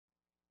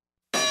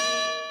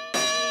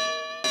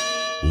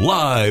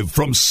Live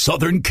from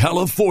Southern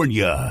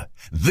California,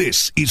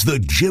 this is the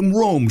Jim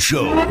Rome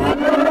Show.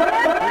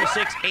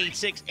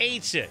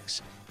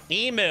 368686.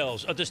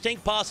 Emails, a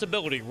distinct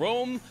possibility.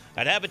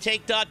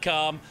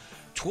 Rome@haveatake.com.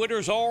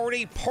 Twitter's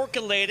already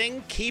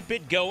percolating. Keep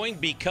it going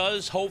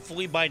because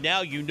hopefully by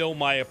now you know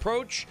my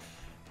approach.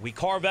 We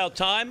carve out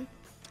time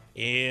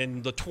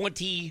in the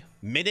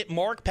 20-minute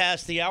mark,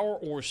 past the hour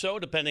or so,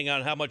 depending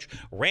on how much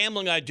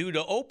rambling I do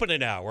to open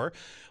an hour.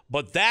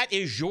 But that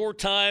is your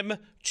time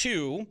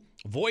to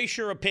voice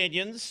your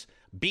opinions.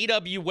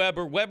 B.W.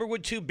 Weber, Weber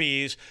with two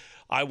B's.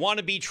 I want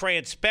to be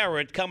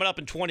transparent. Coming up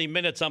in 20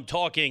 minutes, I'm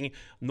talking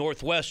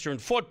Northwestern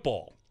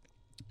football.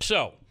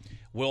 So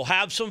we'll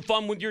have some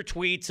fun with your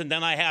tweets, and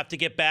then I have to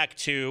get back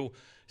to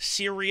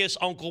serious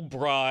Uncle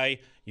Bry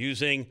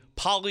using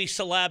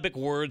polysyllabic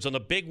words on a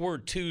Big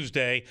Word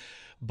Tuesday.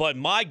 But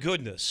my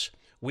goodness,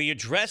 we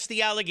addressed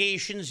the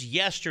allegations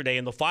yesterday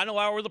in the final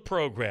hour of the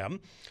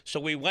program. So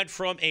we went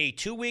from a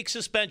 2-week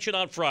suspension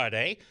on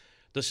Friday,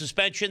 the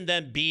suspension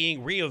then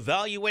being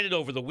reevaluated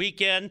over the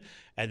weekend.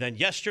 And then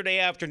yesterday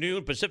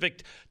afternoon,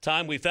 Pacific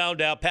time, we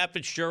found out Pat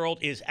Fitzgerald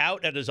is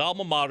out at his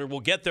alma mater. We'll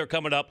get there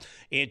coming up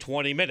in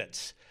 20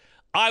 minutes.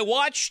 I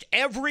watched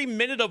every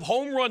minute of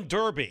Home Run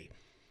Derby.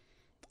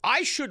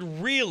 I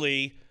should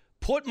really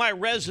put my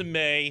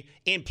resume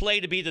in play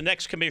to be the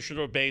next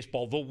commissioner of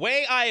baseball. The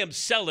way I am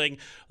selling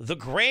the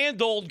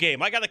grand old game.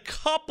 I got a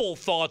couple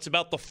thoughts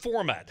about the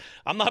format.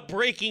 I'm not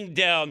breaking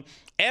down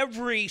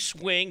every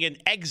swing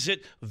and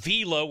exit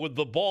velo with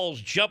the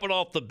balls jumping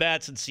off the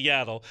bats in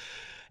Seattle.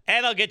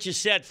 And I'll get you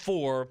set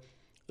for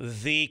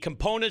the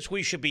components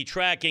we should be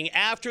tracking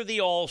after the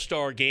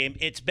All-Star game.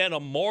 It's been a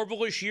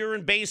marvelous year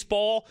in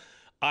baseball.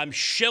 I'm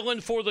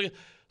shilling for the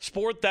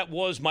sport that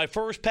was my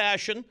first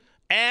passion.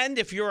 And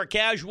if you're a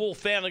casual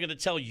fan, I'm going to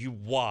tell you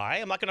why.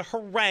 I'm not going to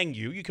harangue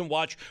you. You can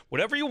watch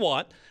whatever you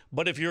want.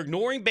 But if you're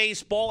ignoring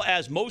baseball,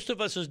 as most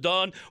of us has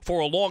done for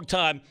a long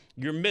time,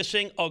 you're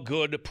missing a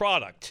good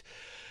product.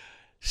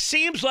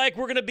 Seems like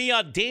we're going to be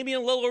on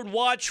Damian Lillard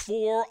watch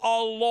for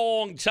a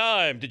long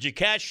time. Did you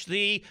catch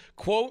the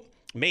quote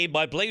made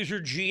by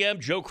Blazer GM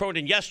Joe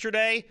Cronin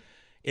yesterday?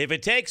 If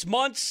it takes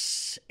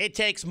months, it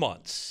takes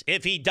months.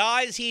 If he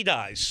dies, he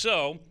dies.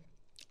 So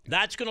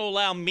that's going to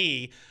allow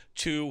me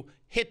to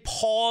hit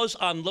pause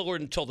on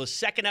Lillard until the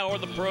second hour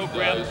of the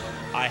program.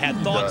 I had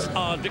thoughts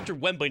on Victor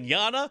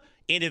Wembanyama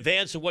in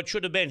advance of what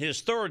should have been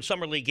his third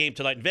Summer League game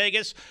tonight in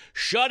Vegas.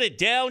 Shut it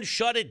down,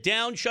 shut it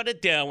down, shut it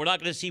down. We're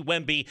not going to see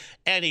Wemby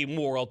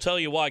anymore. I'll tell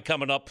you why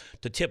coming up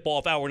to tip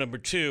off hour number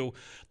 2.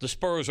 The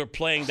Spurs are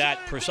playing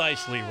that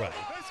precisely right.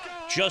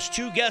 Just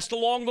 2 guests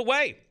along the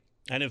way.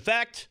 And in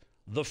fact,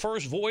 the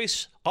first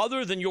voice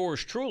other than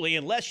yours truly,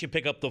 unless you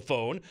pick up the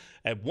phone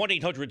at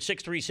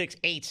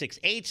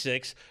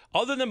 1-800-636-8686,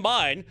 other than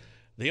mine,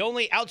 the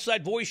only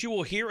outside voice you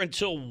will hear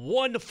until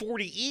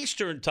 1:40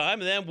 Eastern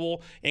time, and then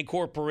we'll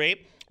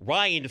incorporate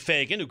Ryan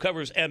Fagan, who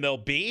covers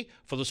MLB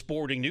for the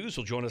Sporting News.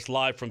 He'll join us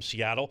live from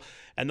Seattle.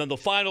 And then the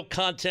final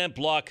content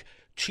block,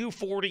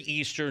 2:40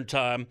 Eastern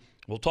time,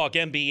 we'll talk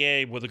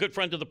NBA with a good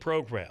friend of the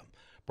program,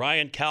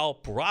 Brian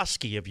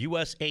Kalbrowski of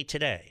USA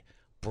Today.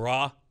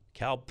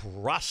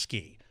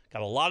 Kalbrowski.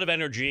 Got a lot of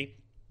energy.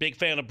 Big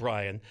fan of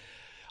Brian.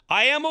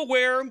 I am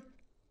aware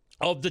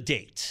of the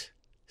date,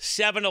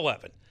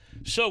 7/11.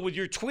 So with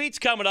your tweets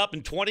coming up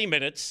in 20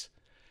 minutes,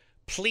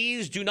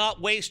 please do not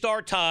waste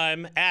our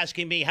time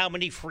asking me how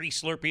many free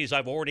Slurpees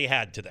I've already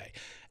had today.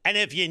 And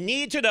if you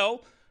need to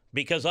know,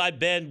 because I've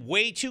been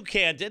way too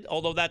candid,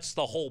 although that's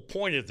the whole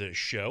point of this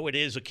show, it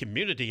is a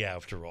community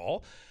after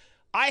all,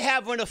 I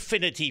have an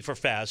affinity for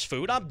fast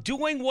food. I'm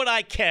doing what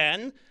I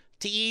can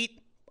to eat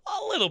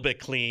a little bit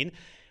clean.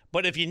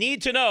 But if you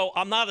need to know,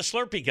 I'm not a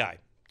Slurpee guy.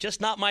 Just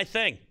not my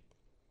thing.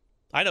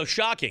 I know,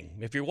 shocking.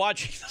 If you're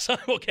watching the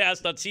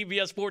simulcast on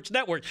CBS Sports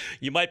Network,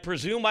 you might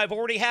presume I've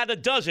already had a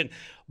dozen.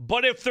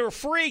 But if they're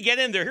free, get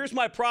in there. Here's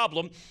my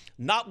problem.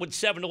 Not with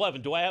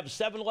 7-Eleven. Do I have a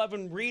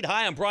 7-Eleven read?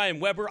 Hi, I'm Brian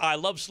Weber. I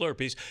love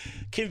Slurpees.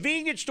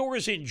 Convenience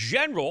stores in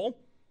general,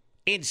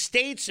 in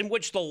states in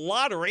which the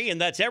lottery, and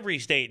that's every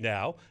state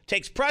now,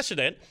 takes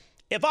precedent.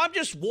 If I'm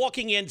just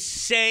walking in,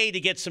 say, to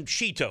get some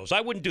Cheetos, I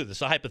wouldn't do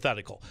this, a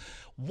hypothetical.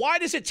 Why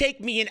does it take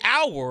me an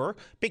hour?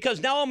 Because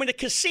now I'm in a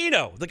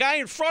casino. The guy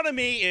in front of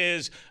me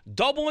is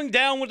doubling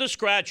down with a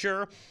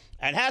scratcher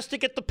and has to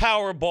get the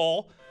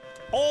Powerball.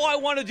 All I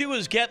want to do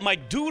is get my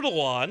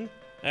doodle on.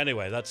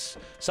 Anyway, that's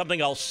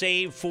something I'll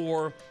save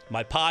for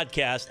my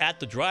podcast at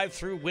the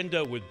drive-thru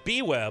window with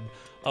B-Web,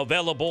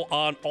 available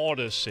on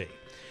Odyssey.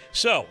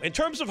 So, in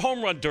terms of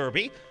Home Run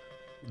Derby,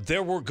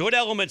 there were good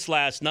elements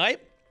last night.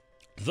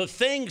 The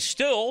thing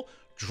still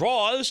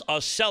draws a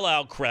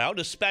sellout crowd,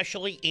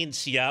 especially in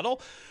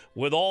Seattle,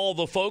 with all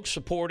the folks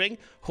supporting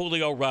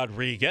Julio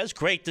Rodriguez.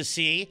 Great to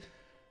see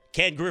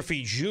Ken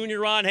Griffey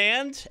Jr. on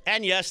hand.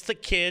 And yes, the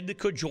kid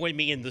could join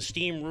me in the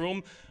steam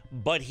room,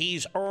 but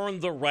he's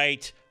earned the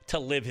right to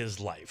live his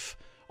life.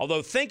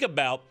 Although think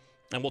about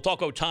And we'll talk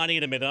Ohtani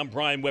in a minute. I'm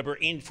Brian Weber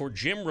in for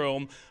Jim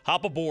Rome.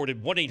 Hop aboard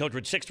at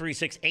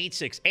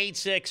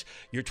 1-800-636-8686.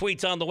 Your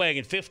tweet's on the way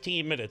in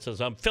 15 minutes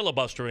as I'm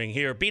filibustering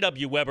here.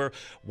 BW Weber,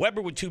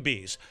 Weber with two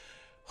Bs.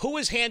 Who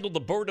has handled the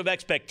burden of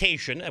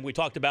expectation? And we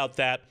talked about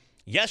that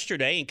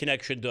yesterday in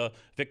connection to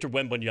Victor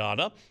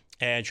Wembanyama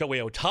and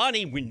Shohei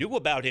Ohtani. We knew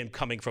about him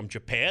coming from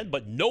Japan,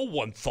 but no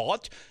one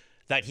thought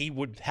that he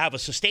would have a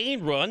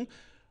sustained run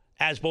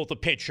as both a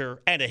pitcher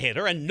and a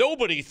hitter, and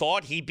nobody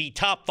thought he'd be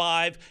top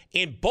 5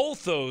 in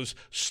both those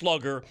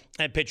slugger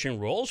and pitching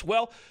roles.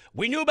 Well,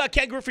 we knew about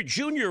Ken Griffey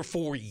Jr.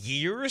 for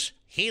years.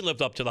 He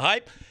lived up to the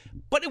hype,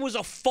 but it was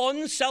a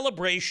fun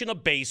celebration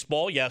of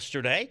baseball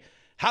yesterday.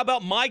 How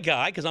about my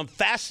guy, because I'm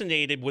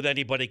fascinated with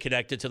anybody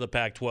connected to the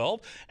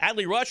Pac-12,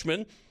 Adley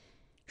Rutschman,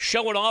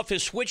 showing off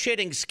his switch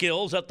hitting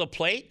skills at the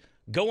plate,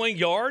 going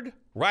yard,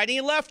 righty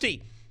and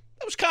lefty.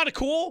 That was kind of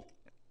cool.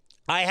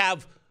 I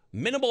have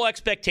minimal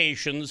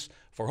expectations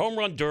for Home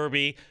Run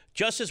Derby,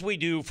 just as we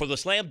do for the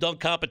Slam Dunk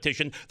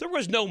competition. There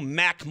was no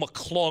Mac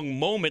McClung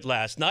moment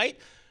last night,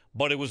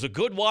 but it was a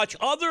good watch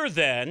other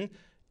than,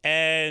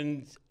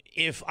 and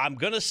if I'm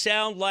going to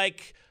sound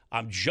like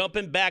I'm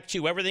jumping back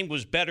to everything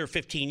was better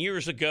 15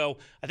 years ago,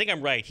 I think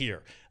I'm right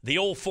here. The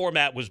old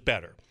format was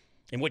better,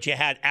 in which you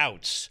had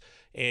outs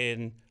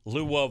in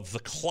lieu of the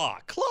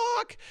clock.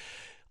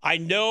 I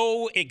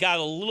know it got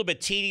a little bit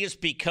tedious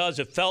because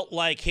it felt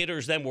like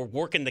hitters then were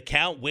working the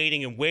count,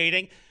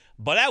 waiting,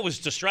 but that was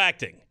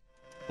distracting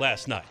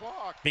last night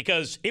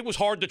because it was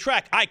hard to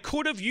track. I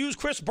could have used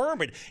Chris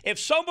Berman. If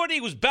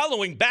somebody was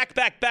bellowing back,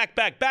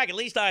 at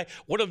least I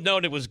would have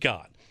known it was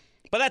gone.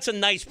 But that's a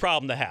nice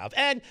problem to have.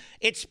 And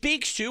it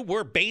speaks to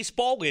where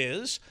baseball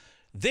is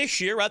this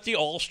year at the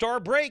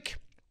All-Star break.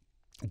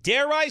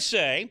 Dare I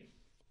say,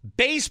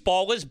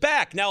 baseball is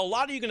back. Now, a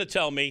lot of you are going to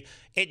tell me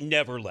it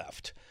never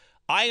left.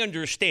 I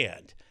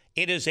understand.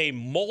 It is a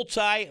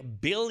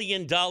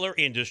multi-billion-dollar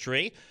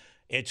industry.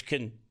 It's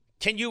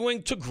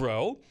continuing to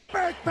grow.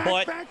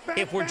 But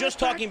if we're just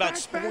talking about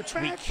sports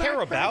we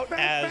care about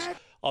as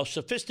a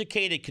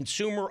sophisticated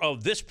consumer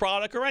of this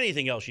product or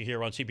anything else you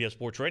hear on CBS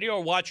Sports Radio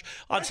or watch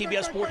on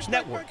CBS Sports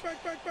Network,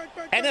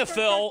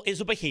 NFL is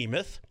a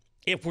behemoth.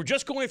 If we're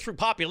just going through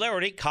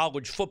popularity,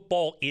 college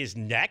football is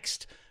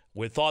next,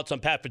 with thoughts on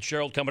Pat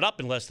Fitzgerald coming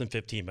up in less than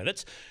 15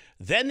 minutes.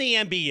 Then the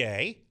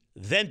NBA.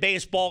 Then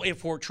baseball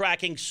if we're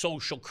tracking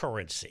social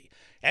currency.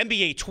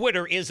 NBA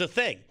Twitter is a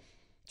thing.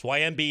 That's why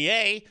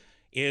NBA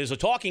is a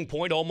talking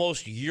point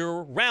almost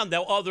year-round.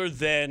 Now, other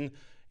than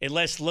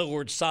unless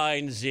Lillard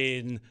signs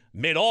in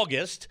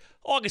mid-August,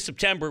 August,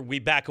 September, we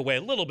back away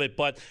a little bit,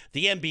 but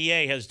the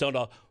NBA has done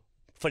a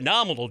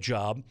phenomenal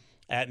job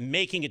at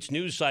making its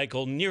news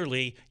cycle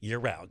nearly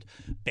year-round.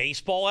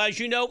 Baseball, as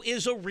you know,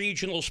 is a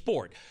regional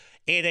sport.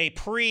 In a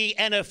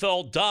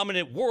pre-NFL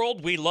dominant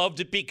world, we loved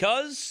it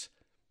because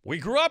we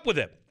grew up with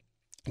it.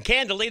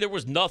 Candidly, there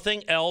was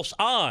nothing else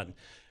on.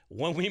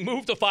 When we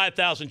moved to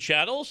 5,000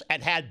 channels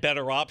and had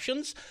better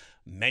options,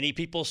 many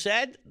people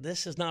said,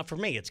 this is not for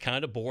me. It's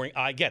kind of boring.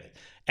 I get it.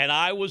 And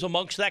I was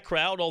amongst that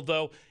crowd,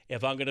 although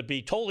if I'm going to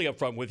be totally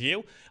upfront with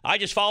you, I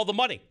just followed the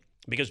money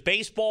because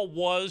baseball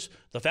was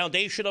the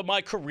foundation of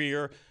my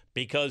career.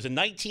 Because in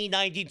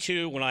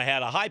 1992, when I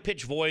had a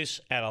high-pitched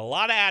voice and a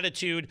lot of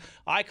attitude,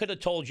 I could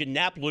have told you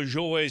Nap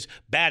Lajoie's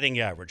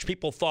batting average.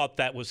 People thought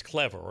that was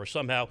clever or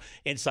somehow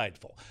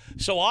insightful.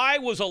 So I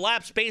was a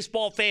lapsed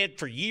baseball fan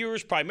for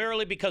years,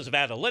 primarily because of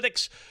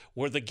analytics,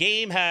 where the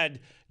game had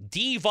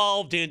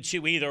devolved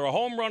into either a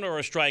home run or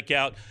a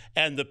strikeout,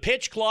 and the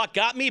pitch clock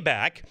got me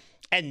back.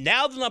 And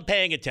now that I'm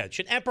paying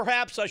attention, and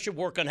perhaps I should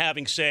work on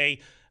having,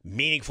 say,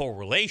 meaningful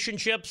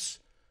relationships,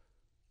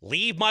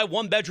 leave my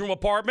one-bedroom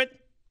apartment.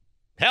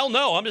 Hell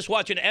no, I'm just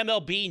watching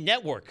MLB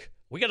Network.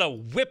 We got to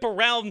whip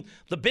around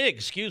the big.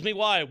 Excuse me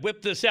while I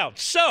whip this out.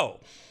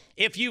 So,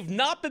 if you've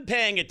not been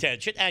paying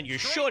attention, and you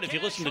should if you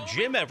listen to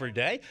Jim every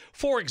day,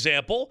 for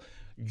example,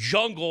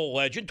 Jungle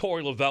legend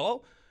Torey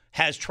Lovullo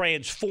has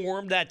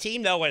transformed that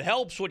team. Now, it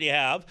helps when you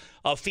have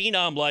a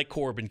phenom like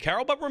Corbin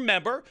Carroll. But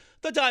remember,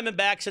 the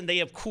Diamondbacks, and they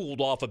have cooled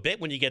off a bit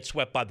when you get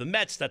swept by the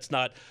Mets. That's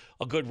not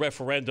a good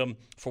referendum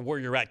for where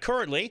you're at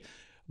currently.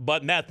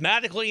 But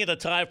mathematically, at a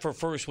tie for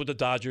first with the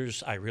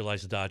Dodgers, I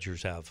realize the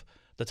Dodgers have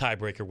the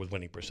tiebreaker with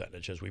winning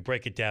percentage as we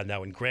break it down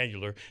now in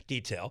granular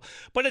detail.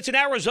 But it's an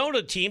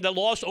Arizona team that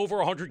lost over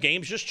 100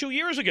 games just 2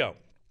 years ago.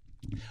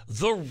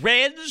 The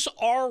Reds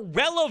are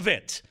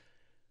relevant.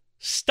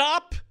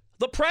 Stop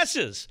the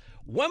presses.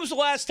 When was the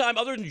last time,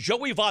 other than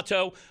Joey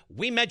Votto,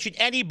 we mentioned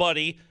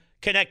anybody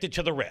connected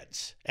to the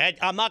Reds? And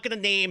I'm not going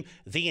to name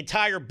the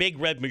entire Big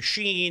Red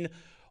Machine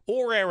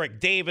or Eric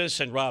Davis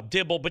and Rob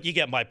Dibble, but you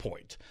get my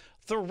point.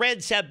 The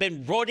Reds have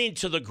been run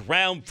into the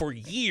ground for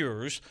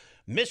years,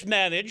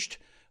 mismanaged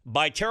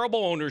by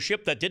terrible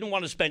ownership that didn't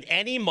want to spend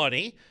any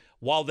money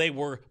while they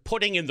were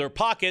putting in their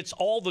pockets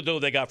all the dough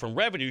they got from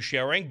revenue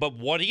sharing. But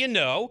what do you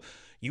know?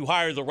 You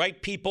hire the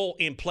right people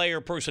in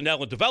player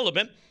personnel and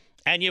development,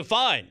 and you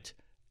find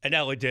an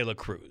Elly De La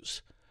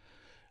Cruz.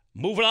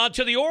 Moving on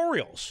to the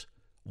Orioles.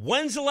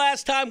 When's the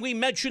last time we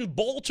mentioned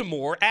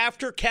Baltimore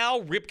after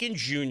Cal Ripken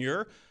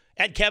Jr.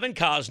 and Kevin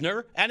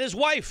Costner and his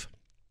wife,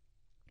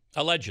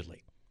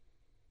 allegedly.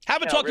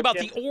 Haven't talked about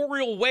the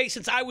Oriole way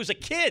since I was a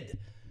kid.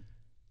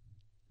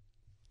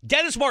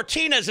 Dennis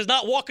Martinez is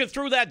not walking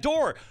through that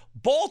door.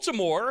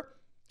 Baltimore,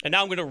 and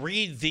now I'm going to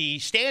read the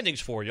standings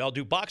for you. I'll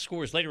do box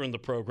scores later in the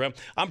program.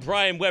 I'm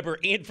Brian Weber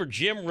in for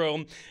Jim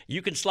Rome.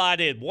 You can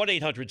slide in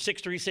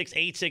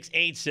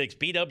 1-800-636-8686.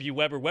 BW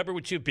Weber, Weber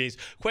with 2 P's.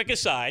 Quick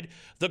aside,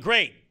 the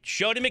great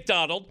Jody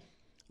McDonald,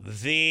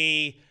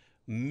 the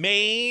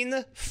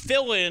main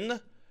fill-in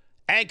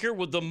anchor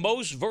with the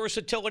most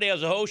versatility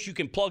as a host. You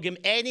can plug him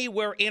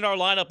anywhere in our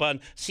lineup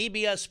on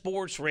CBS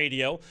Sports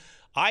Radio.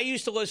 I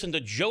used to listen to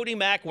Jody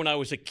Mack when I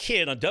was a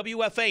kid on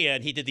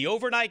WFAN. He did the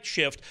overnight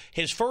shift.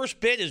 His first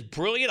bit is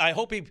brilliant. I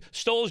hope he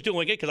still is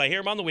doing it because I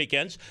hear him on the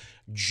weekends.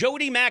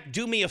 Jody Mack,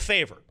 do me a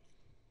favor.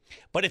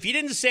 But if you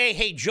didn't say,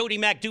 hey, Jody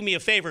Mack, do me a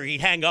favor,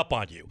 he'd hang up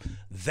on you.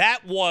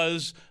 That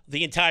was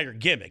the entire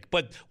gimmick.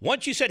 But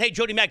once you said, hey,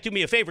 Jody Mack, do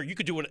me a favor, you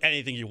could do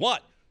anything you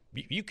want.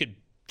 You could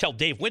tell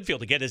Dave Winfield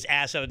to get his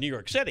ass out of New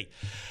York City.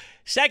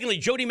 Secondly,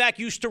 Jody Mack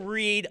used to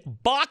read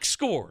box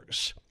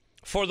scores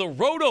for the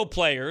Roto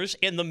players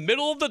in the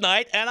middle of the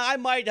night, and I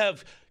might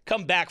have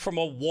come back from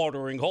a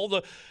watering hole.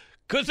 The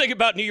good thing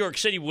about New York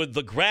City with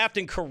the graft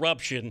and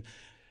corruption,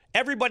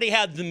 everybody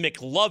had the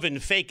McLovin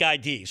fake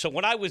ID. So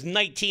when I was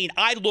 19,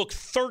 I looked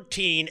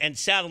 13 and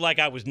sounded like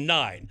I was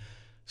 9.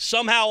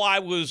 Somehow I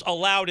was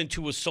allowed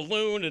into a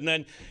saloon, and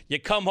then you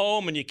come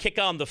home and you kick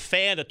on the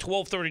fan at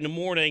 12:30 in the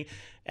morning,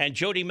 and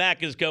Jody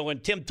Mack is going,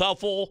 Tim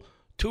Tuffle,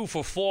 2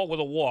 for 4 with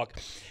a walk.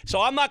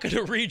 So I'm not going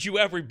to read you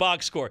every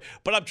box score,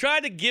 but I'm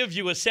trying to give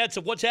you a sense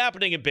of what's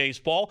happening in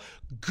baseball.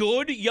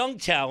 Good young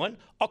talent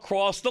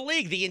across the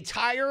league. The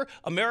entire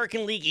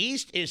American League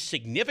East is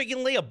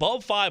significantly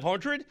above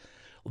 500.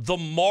 The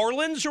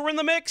Marlins are in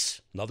the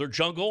mix. Another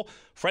Jungle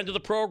friend of the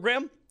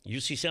program,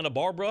 UC Santa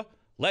Barbara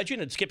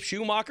legend, and Skip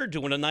Schumacher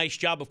doing a nice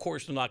job. Of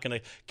course, they're not going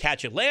to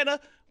catch Atlanta,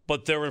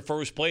 but they're in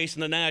first place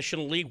in the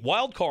National League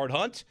wild card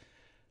hunt.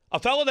 A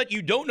fellow that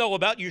you don't know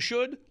about, you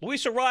should.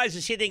 Luis Arraez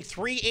is hitting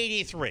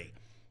 .383,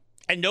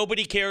 and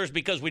nobody cares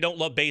because we don't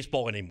love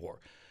baseball anymore.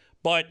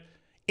 But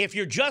if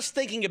you're just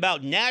thinking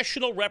about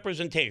national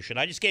representation,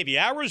 I just gave you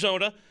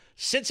Arizona,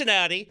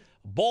 Cincinnati,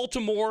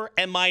 Baltimore,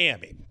 and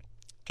Miami.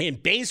 In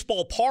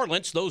baseball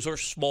parlance, those are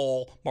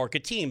small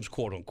market teams,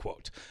 quote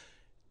unquote.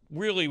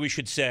 Really, we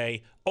should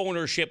say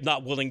ownership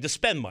not willing to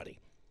spend money.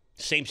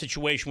 Same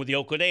situation with the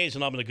Oakland A's,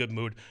 and I'm in a good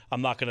mood.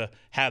 I'm not going to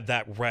have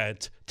that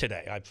rant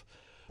today. I've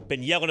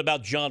been yelling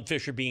about John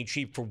Fisher being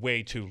cheap for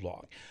way too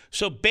long.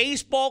 So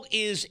baseball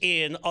is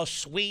in a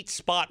sweet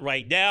spot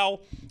right now,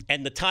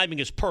 and the timing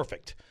is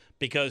perfect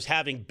because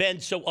having been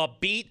so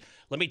upbeat,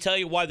 let me tell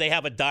you why they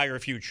have a dire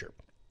future.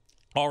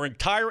 Our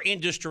entire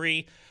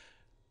industry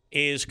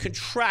is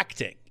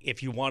contracting.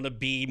 If you want to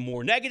be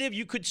more negative,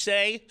 you could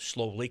say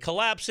slowly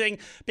collapsing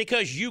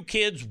because you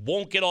kids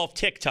won't get off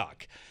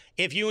TikTok.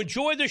 If you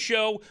enjoy the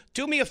show,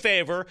 do me a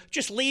favor,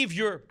 just leave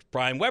your,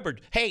 Brian Weber,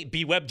 hey,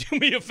 B-Web, do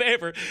me a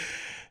favor.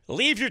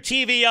 Leave your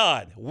TV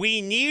on.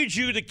 We need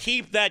you to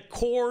keep that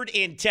cord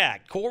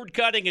intact. Cord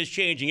cutting is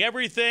changing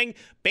everything.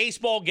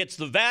 Baseball gets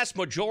the vast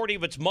majority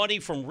of its money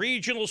from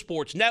regional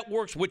sports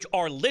networks, which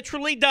are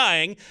literally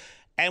dying.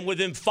 And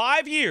within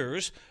 5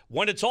 years,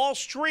 when it's all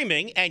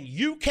streaming and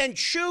you can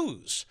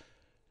choose,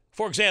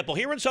 for example,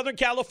 here in Southern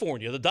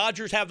California, the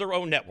Dodgers have their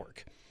own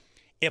network.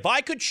 If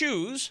I could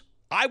choose,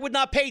 I would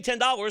not pay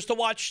 $10 to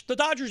watch the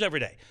Dodgers every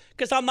day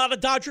because I'm not a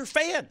Dodger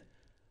fan.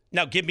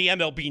 Now, give me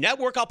MLB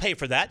Network, I'll pay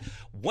for that.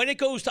 When it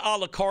goes to a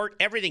la carte,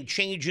 everything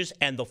changes,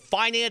 and the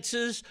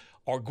finances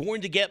are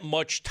going to get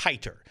much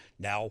tighter.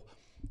 Now,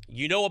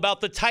 you know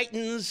about the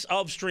titans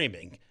of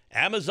streaming.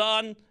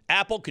 Amazon,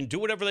 Apple can do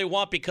whatever they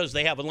want because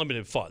they have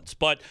unlimited funds.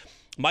 But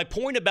my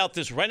point about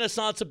this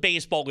renaissance of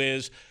baseball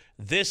is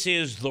this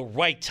is the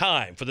right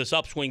time for this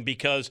upswing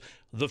because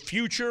the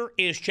future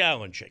is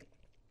challenging.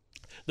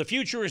 The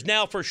future is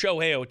now for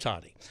Shohei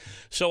Ohtani.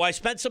 So I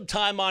spent some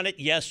time on it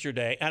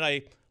yesterday, and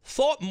I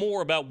thought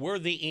more about where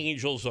the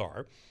Angels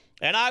are,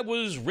 and I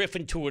was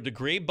riffing to a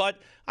degree, but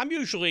I'm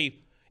usually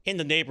in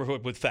the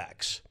neighborhood with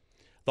facts.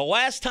 The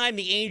last time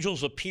the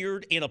Angels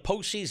appeared in a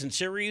postseason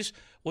series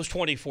was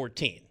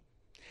 2014.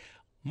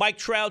 Mike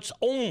Trout's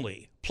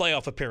only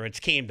playoff appearance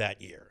came that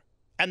year,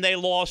 and they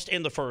lost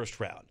in the first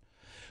round.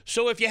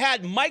 So if you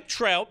had Mike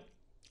Trout,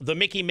 the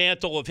Mickey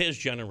Mantle of his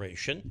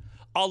generation,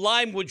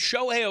 aligned with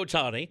Shohei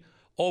Ohtani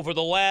over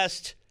the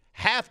last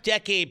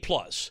half-decade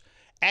plus,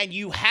 and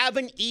you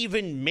haven't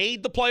even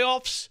made the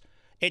playoffs,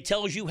 it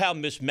tells you how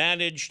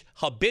mismanaged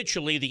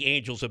habitually the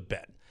Angels have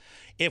been.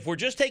 If we're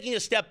just taking a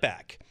step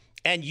back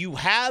and you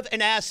have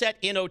an asset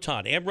in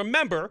Ohtani, and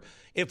remember,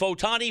 if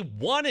Ohtani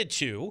wanted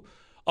to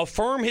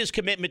affirm his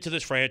commitment to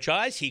this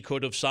franchise, he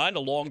could have signed a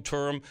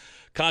long-term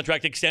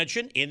contract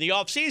extension in the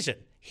offseason.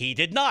 He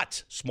did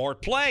not.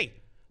 Smart play.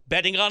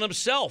 Betting on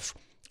himself.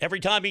 Every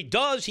time he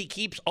does, he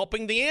keeps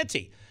upping the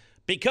ante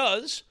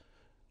because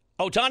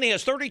Ohtani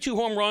has 32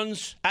 home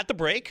runs at the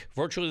break,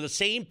 virtually the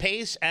same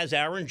pace as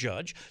Aaron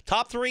Judge.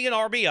 Top 3 in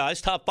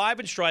RBIs, top 5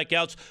 in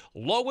strikeouts,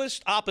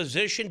 lowest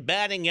opposition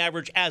batting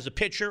average as a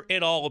pitcher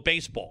in all of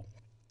baseball.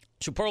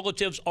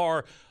 Superlatives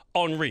are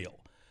unreal,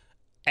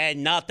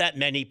 and not that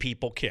many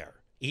people care,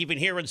 even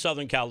here in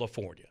Southern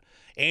California.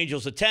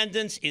 Angels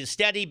attendance is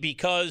steady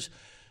because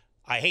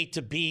I hate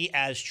to be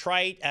as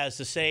trite as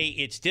to say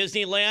it's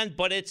Disneyland,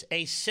 but it's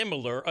a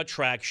similar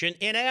attraction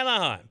in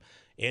Anaheim.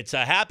 It's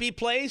a happy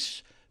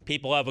place.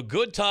 People have a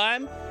good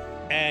time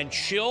and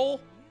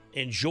chill,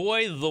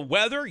 enjoy the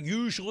weather.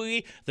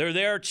 Usually they're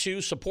there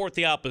to support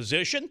the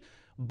opposition,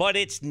 but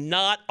it's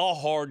not a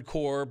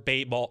hardcore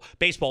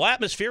baseball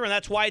atmosphere, and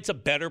that's why it's a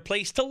better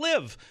place to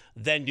live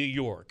than New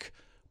York,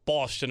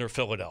 Boston, or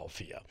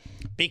Philadelphia,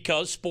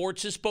 because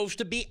sports is supposed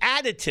to be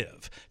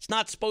additive. It's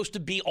not supposed to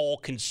be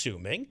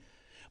all-consuming.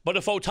 But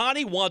if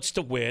Ohtani wants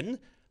to win,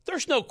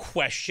 there's no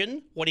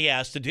question what he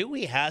has to do.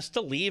 He has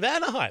to leave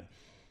Anaheim.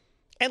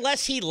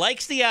 Unless he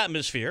likes the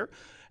atmosphere,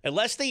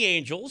 unless the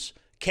Angels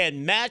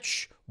can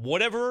match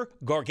whatever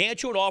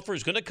gargantuan offer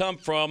is going to come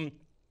from,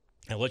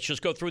 and let's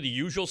just go through the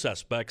usual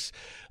suspects,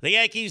 the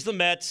Yankees, the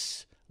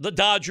Mets, the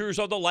Dodgers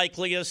are the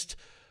likeliest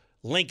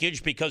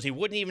linkage because he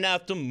wouldn't even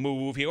have to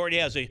move. He already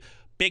has a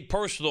big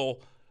personal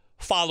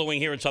following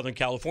here in Southern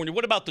California.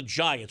 What about the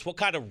Giants? What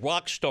kind of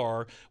rock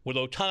star would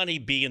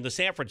Ohtani be in the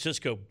San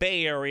Francisco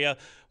Bay Area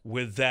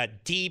with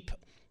that deep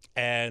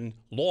and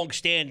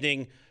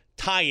long-standing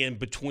tie-in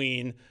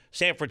between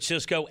San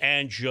Francisco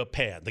and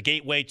Japan, the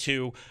gateway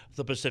to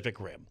the Pacific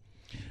Rim?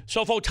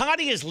 So if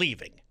Ohtani is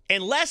leaving,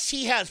 unless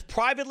he has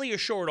privately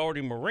assured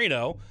Artie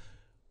Moreno,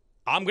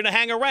 I'm going to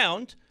hang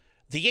around,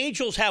 the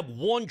Angels have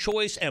one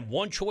choice and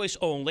one choice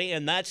only,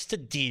 and that's to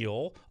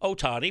deal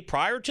Ohtani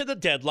prior to the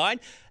deadline.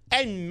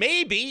 And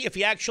maybe if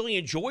he actually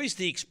enjoys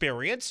the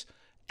experience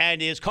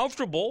and is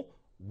comfortable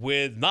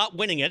with not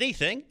winning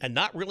anything and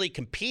not really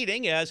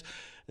competing, as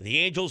the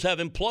Angels have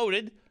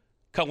imploded,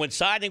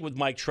 coinciding with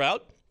Mike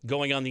Trout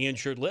going on the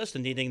injured list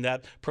and needing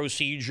that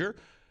procedure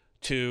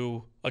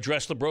to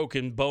address the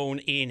broken bone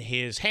in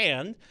his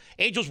hand.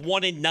 Angels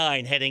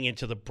 1-9 heading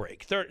into the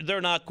break. They're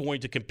not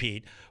going to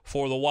compete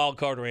for the wild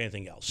card or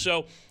anything else.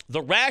 So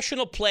the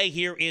rational play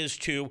here is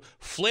to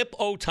flip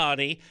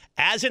Ohtani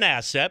as an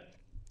asset.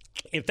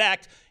 In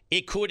fact,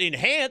 it could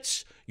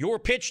enhance your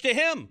pitch to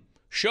him.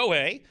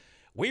 Shohei,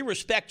 we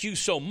respect you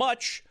so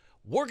much,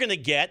 we're going to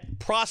get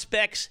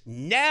prospects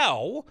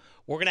now.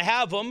 We're going to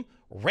have them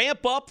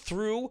ramp up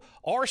through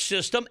our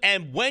system,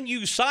 and when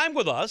you sign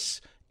with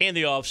us in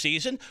the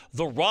offseason,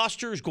 the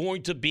roster is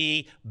going to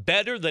be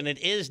better than it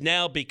is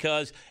now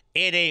because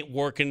it ain't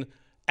working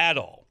at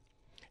all.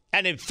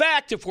 And in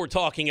fact, if we're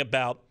talking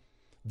about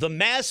the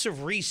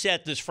massive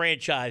reset this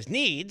franchise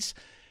needs,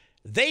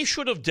 they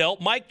should have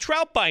dealt Mike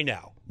Trout by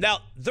now. Now,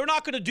 they're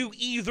not going to do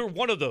either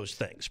one of those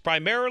things,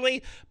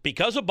 primarily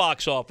because of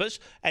box office,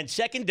 and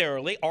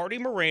secondarily, Artie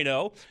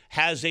Moreno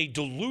has a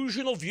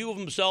delusional view of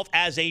himself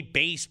as a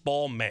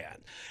baseball man.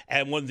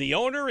 And when the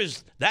owner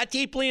is that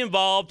deeply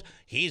involved,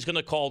 he's going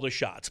to call the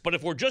shots. But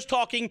if we're just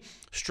talking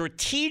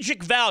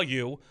strategic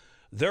value,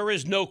 there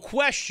is no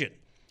question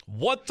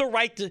what the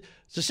right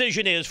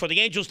decision is for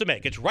the Angels to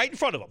make. It's right in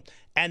front of them,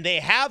 and they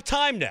have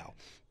time now.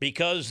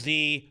 Because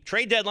the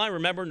trade deadline,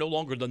 remember, no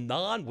longer the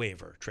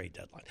non-waiver trade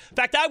deadline. In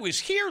fact, I was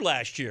here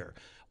last year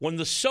when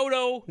the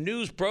Soto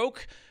news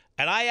broke,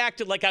 and I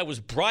acted like I was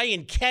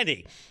Brian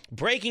Kenny,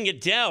 breaking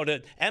it down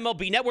at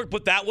MLB Network,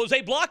 but that was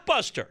a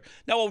blockbuster.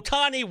 Now,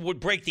 Ohtani would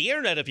break the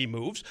internet if he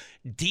moves.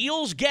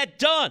 Deals get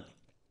done.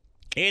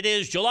 It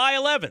is July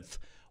 11th.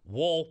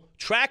 We'll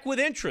track with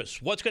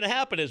interest what's going to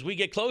happen as we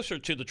get closer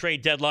to the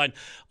trade deadline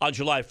on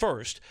July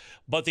 1st.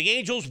 But the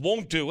Angels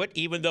won't do it,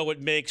 even though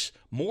it makes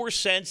more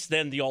sense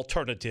than the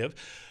alternative,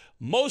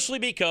 mostly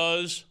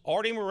because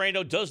Artie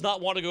Moreno does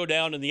not want to go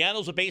down in the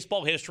annals of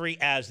baseball history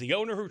as the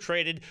owner who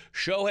traded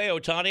Shohei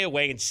Ohtani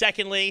away. And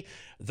secondly,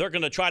 they're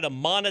going to try to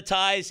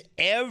monetize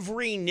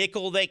every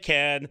nickel they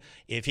can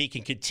if he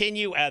can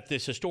continue at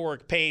this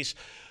historic pace.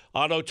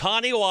 On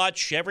Ohtani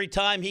watch, every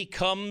time he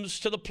comes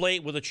to the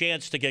plate with a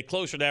chance to get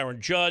closer to Aaron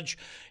Judge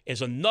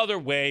is another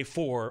way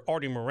for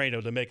Artie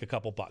Moreno to make a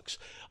couple bucks.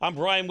 I'm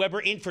Brian Weber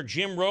in for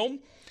Jim Rome.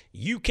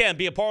 You can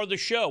be a part of the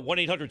show,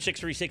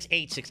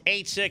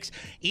 1-800-636-8686.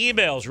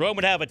 Emails,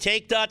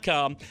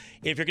 rome@haveatake.com.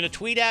 If you're going to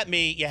tweet at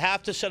me, you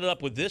have to set it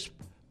up with this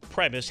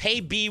premise.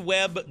 Hey,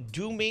 B-Web,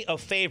 do me a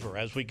favor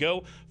as we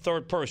go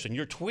third person.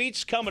 Your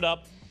tweet's coming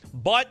up.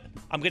 But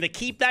I'm going to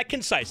keep that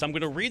concise. I'm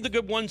going to read the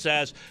good ones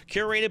as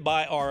curated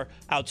by our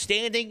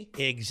outstanding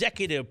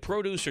executive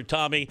producer,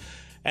 Tommy.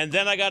 And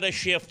then I got to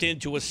shift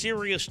into a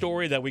serious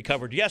story that we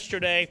covered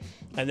yesterday,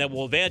 and then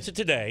we'll advance it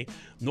today.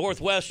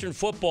 Northwestern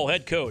football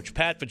head coach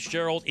Pat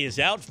Fitzgerald is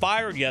out,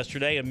 fired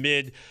yesterday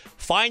amid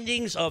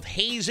findings of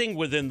hazing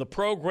within the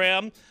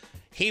program.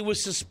 He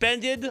was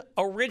suspended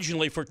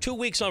originally for 2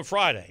 weeks on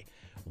Friday.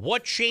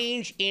 What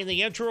changed in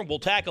the interim? We'll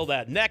tackle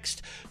that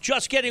next.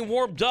 Just getting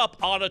warmed up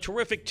on a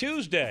terrific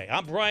Tuesday.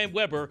 I'm Brian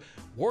Weber.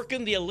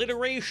 working the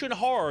alliteration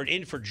hard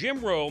in for Jim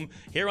Rome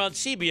here on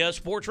CBS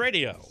Sports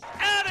Radio.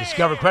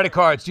 Discover credit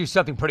cards do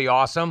something pretty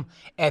awesome.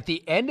 At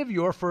the end of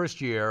your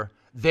first year,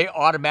 they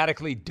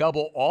automatically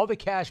double all the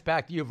cash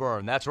back you've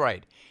earned. That's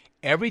right.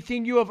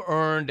 Everything you have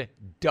earned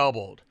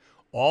doubled.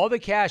 All the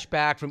cash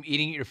back from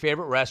eating at your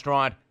favorite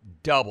restaurant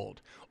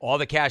doubled. All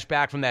the cash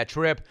back from that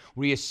trip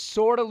where you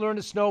sort of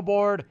learned to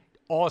snowboard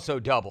also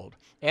doubled.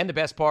 And the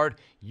best part,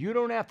 you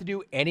don't have to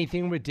do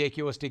anything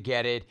ridiculous to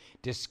get it.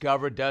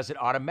 Discover does it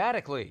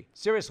automatically.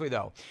 Seriously,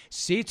 though.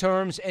 See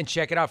terms and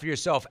check it out for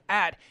yourself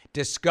at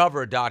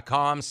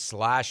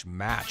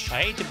discover.com/match.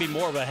 I hate to be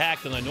more of a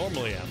hack than I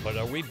normally am, but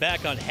are we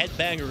back on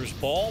Headbangers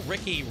Ball?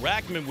 Ricky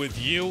Rackman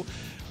with you.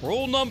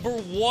 Rule number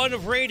 1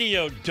 of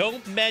radio,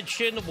 don't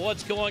mention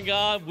what's going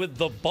on with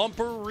the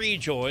bumper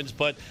rejoins,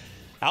 but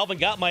Alvin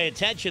got my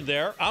attention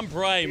there. I'm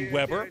Brian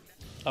Weber,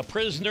 a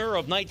prisoner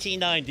of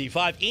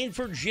 1995, in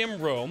for Jim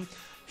Rome.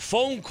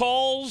 Phone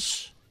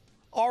calls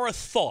are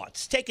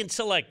thoughts, taken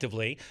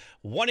selectively.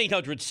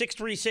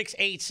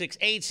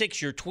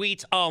 1-800-636-8686. Your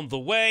tweets on the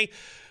way.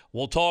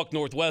 We'll talk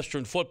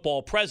Northwestern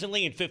football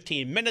presently. In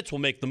 15 minutes, we'll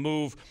make the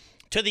move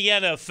to the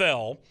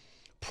NFL.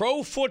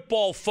 Pro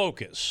Football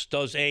Focus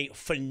does a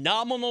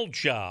phenomenal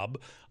job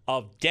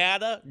of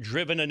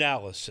data-driven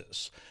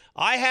analysis.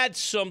 I had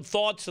some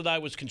thoughts that I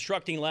was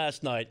constructing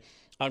last night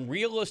on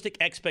realistic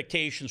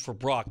expectations for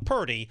Brock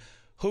Purdy,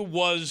 who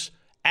was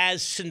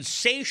as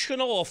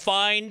sensational a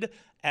find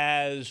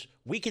as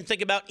we can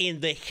think about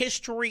in the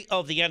history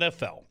of the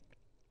NFL.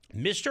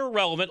 Mr.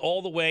 Irrelevant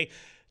all the way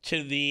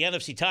to the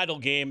NFC title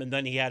game, and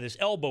then he had his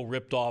elbow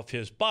ripped off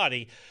his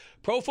body.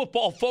 Pro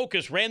Football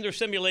Focus ran their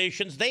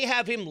simulations. They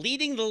have him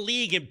leading the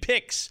league in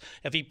picks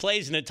if he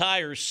plays an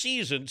entire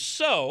season.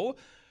 So,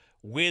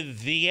 with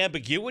the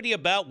ambiguity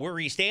about where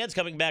he stands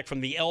coming back from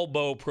the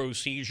elbow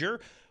procedure,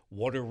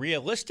 what are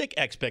realistic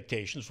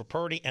expectations for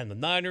Purdy and the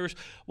Niners?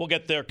 We'll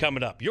get there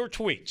coming up. Your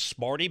tweets,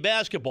 Smarty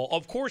Basketball.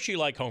 Of course you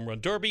like Home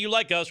Run Derby. You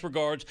like us.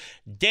 Regards,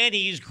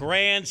 Denny's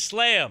Grand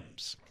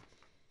Slams.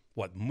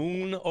 What,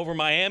 Moon over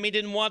Miami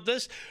didn't want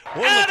this?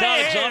 We're in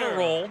Laconic's on a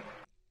roll.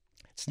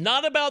 It's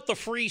not about the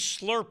free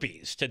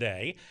Slurpees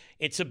today.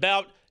 It's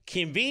about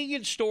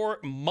convenience store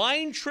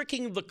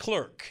mind-tricking the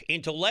clerk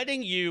into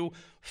letting you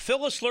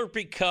fill a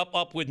Slurpee cup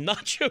up with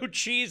nacho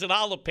cheese and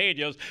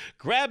jalapenos,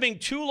 grabbing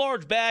 2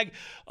 large bags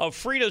of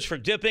Fritos for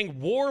dipping,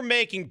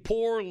 war-making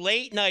poor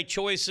late-night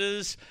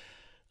choices.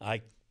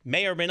 I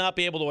may or may not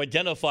be able to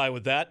identify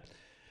with that.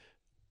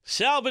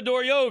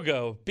 Salvador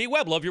Yogo, B.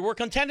 Webb, love your work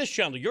on Tennis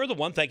Channel. You're the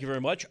one. Thank you very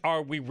much.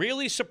 Are we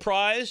really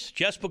surprised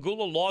Jess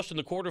Pegula lost in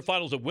the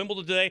quarterfinals at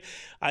Wimbledon today?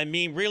 I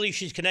mean, really,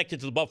 she's connected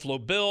to the Buffalo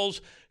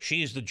Bills.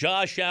 She's the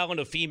Josh Allen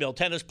of female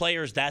tennis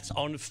players. That's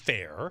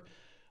unfair.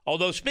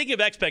 Although, speaking of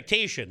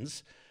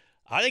expectations,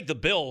 I think the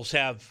Bills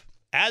have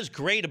as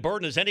great a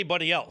burden as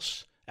anybody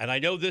else. And I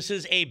know this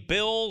is a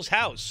Bills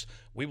house.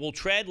 We will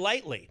tread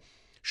lightly.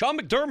 Sean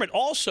McDermott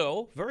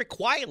also very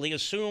quietly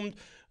assumed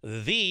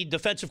the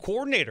defensive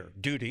coordinator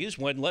duties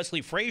when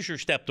Leslie Frazier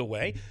stepped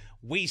away.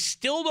 We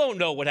still don't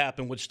know what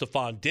happened with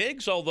Stephon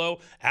Diggs, although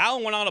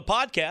Allen went on a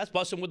podcast,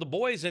 busting with the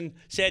boys, and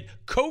said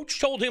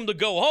Coach told him to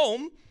go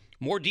home.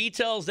 More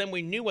details than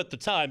we knew at the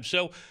time.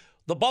 So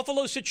the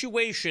Buffalo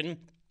situation,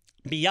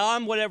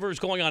 beyond whatever is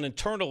going on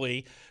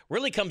internally,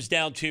 really comes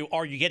down to,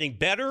 are you getting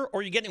better or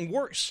are you getting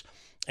worse?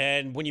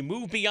 And when you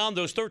move beyond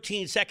those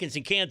 13 seconds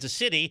in Kansas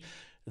City,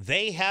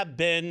 they have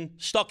been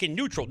stuck in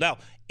neutral. Now,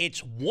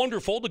 it's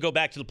wonderful to go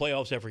back to the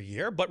playoffs every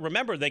year, but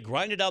remember, they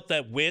grinded out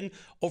that win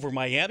over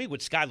Miami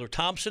with Skylar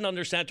Thompson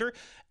under center,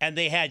 and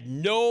they had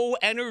no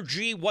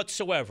energy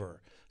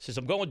whatsoever. Since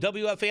I'm going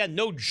WFAN,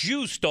 no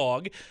juice,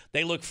 dog.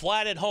 They looked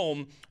flat at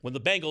home when the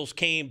Bengals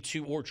came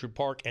to Orchard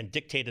Park and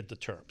dictated the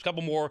terms. A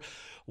couple more.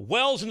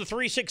 Wells in the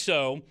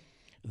 360.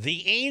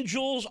 The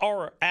Angels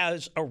are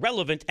as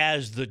irrelevant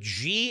as the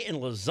G in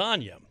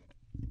lasagna.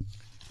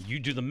 You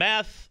do the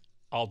math.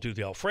 I'll do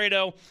the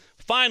Alfredo.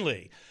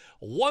 Finally,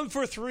 1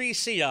 for 3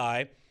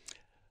 CI.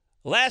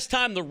 Last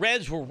time the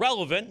Reds were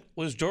relevant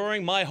was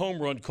during my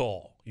home run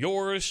call.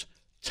 Yours,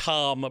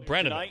 Tom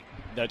Brennan. Tonight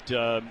that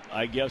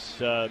I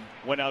guess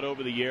went out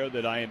over the air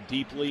that I am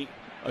deeply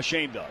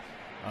ashamed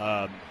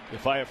of.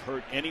 If I have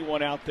hurt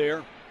anyone out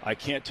there, I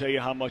can't tell you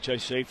how much I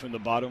say from the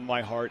bottom of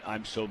my heart.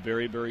 I'm so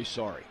very, very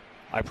sorry.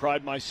 I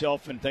pride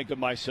myself and think of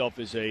myself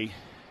as a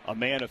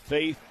man of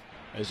faith.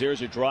 As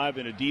there's a drive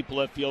in a deep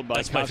left field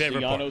by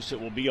Castellanos, it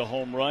will be a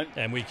home run.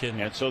 And we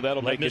can so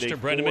that'll let make Mr. it a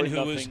Brenneman,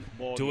 who is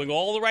doing game.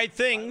 all the right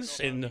things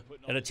in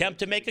an attempt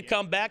to make a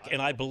comeback,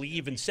 and I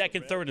believe in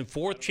second, third, and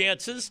fourth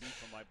chances.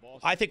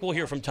 I think we'll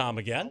hear from Tom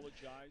again.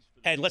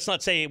 And let's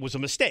not say it was a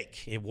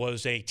mistake. It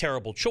was a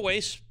terrible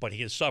choice, but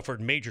he has suffered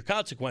major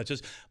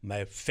consequences.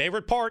 My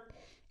favorite part,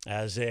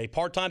 as a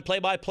part-time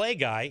play-by-play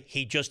guy,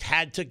 he just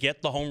had to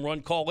get the home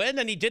run call in,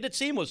 and he did it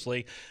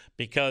seamlessly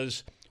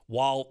because –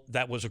 while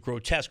that was a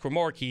grotesque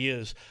remark, he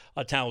is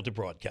a talented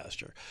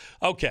broadcaster.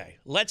 Okay,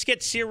 let's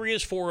get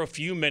serious for a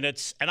few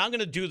minutes, and I'm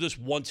going to do this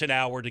once an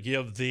hour to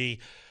give the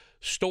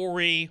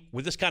story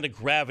with this kind of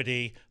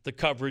gravity the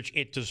coverage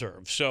it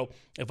deserves. So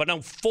if I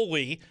don't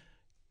fully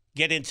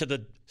get into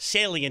the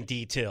salient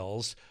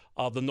details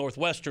of the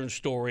Northwestern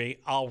story,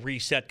 I'll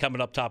reset coming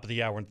up top of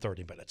the hour in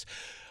 30 minutes.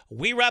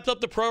 We wrapped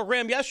up the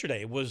program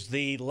yesterday. It was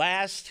the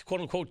last,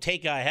 quote-unquote,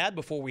 take I had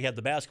before we had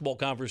the basketball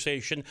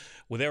conversation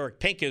with Eric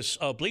Pincus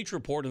of Bleacher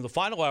Report in the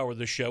final hour of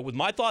the show with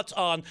my thoughts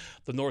on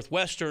the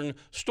Northwestern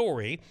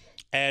story.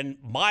 And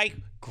my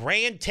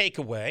grand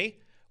takeaway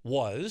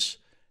was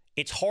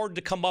it's hard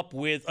to come up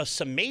with a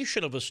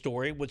summation of a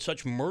story with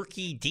such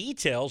murky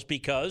details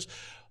because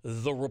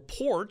the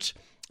report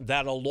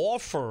that a law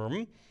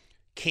firm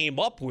came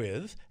up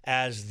with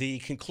as the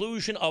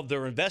conclusion of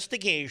their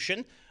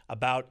investigation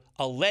about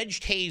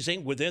alleged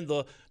hazing within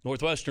the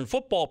Northwestern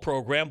football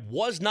program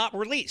was not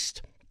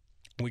released.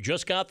 We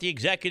just got the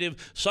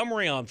executive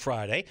summary on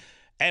Friday,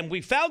 and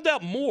we found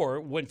out more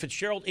when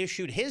Fitzgerald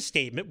issued his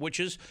statement, which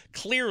is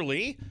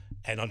clearly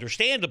and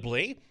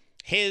understandably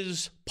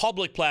his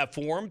public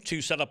platform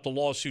to set up the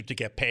lawsuit to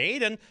get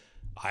paid. And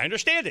I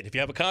understand it. If you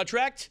have a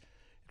contract,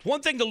 it's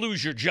one thing to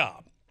lose your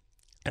job,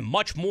 and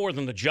much more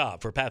than the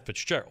job for Pat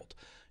Fitzgerald.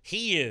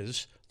 He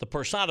is the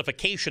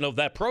personification of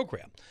that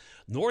program.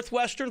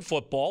 Northwestern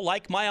football,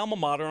 like my alma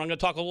mater, and I'm going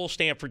to talk a little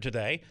Stanford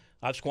today.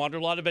 I've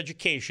squandered a lot of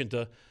education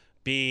to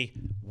be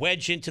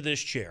wedged into this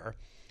chair.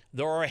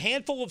 There are a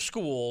handful of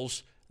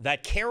schools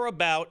that care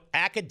about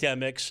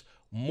academics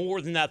more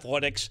than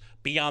athletics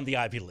beyond the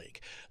Ivy League.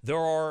 There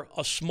are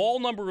a small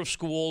number of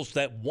schools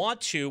that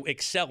want to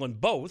excel in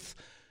both.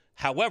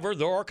 However,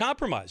 there are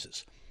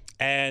compromises.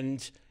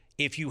 And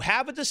if you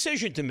have a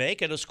decision to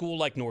make at a school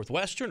like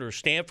Northwestern or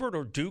Stanford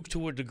or Duke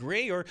to a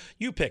degree, or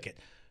you pick it,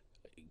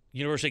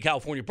 University of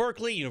California,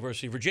 Berkeley,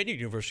 University of Virginia,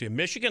 University of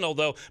Michigan,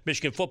 although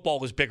Michigan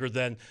football is bigger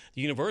than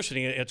the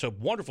university, it's a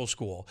wonderful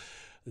school.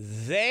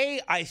 They,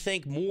 I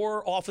think,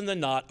 more often than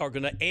not, are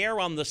going to err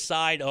on the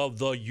side of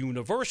the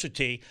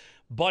university.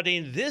 But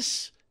in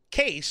this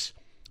case,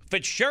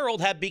 Fitzgerald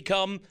had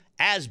become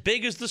as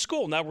big as the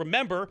school. Now,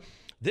 remember,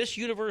 this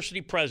university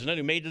president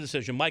who made the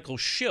decision, Michael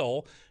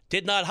Schill,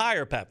 did not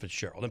hire Pat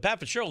Fitzgerald. And Pat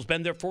Fitzgerald's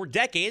been there for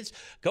decades,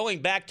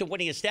 going back to when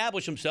he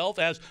established himself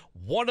as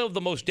one of the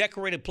most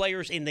decorated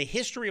players in the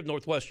history of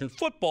Northwestern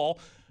football.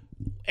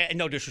 And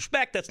no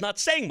disrespect, that's not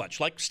saying much,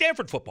 like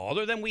Stanford football,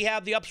 other than we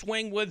have the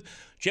upswing with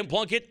Jim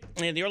Plunkett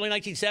in the early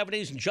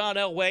 1970s and John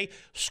Elway.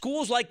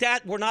 Schools like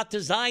that were not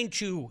designed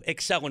to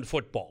excel in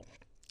football.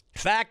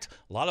 In fact,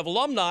 a lot of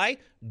alumni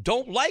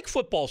don't like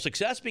football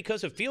success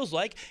because it feels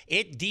like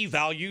it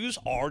devalues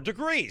our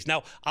degrees.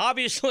 Now,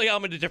 obviously,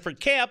 I'm in a different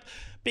camp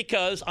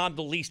because I'm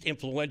the least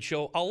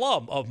influential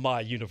alum of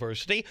my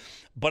university.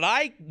 But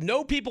I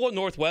know people at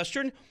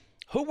Northwestern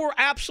who were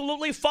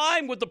absolutely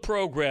fine with the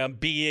program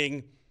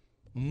being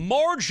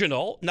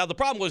marginal. Now, the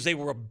problem was they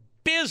were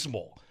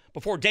abysmal.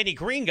 Before Denny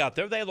Green got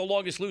there, they had the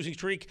longest losing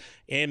streak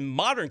in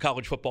modern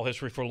college football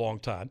history for a long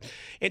time.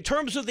 In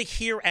terms of the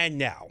here and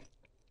now,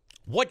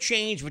 what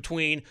changed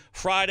between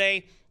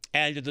Friday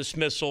and the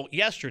dismissal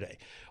yesterday?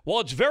 Well,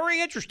 it's very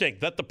interesting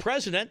that the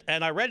president,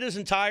 and I read his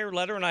entire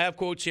letter, and I have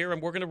quotes here,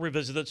 and we're going to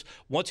revisit this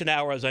once an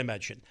hour, as I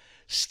mentioned,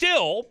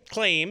 still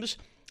claims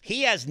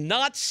he has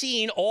not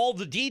seen all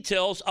the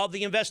details of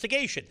the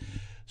investigation.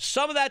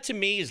 Some of that, to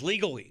me, is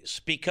legalese,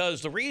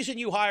 because the reason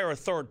you hire a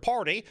third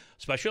party,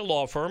 especially a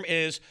law firm,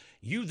 is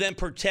you then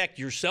protect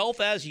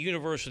yourself as a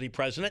university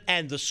president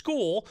and the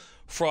school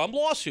from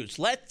lawsuits.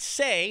 Let's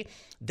say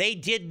they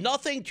did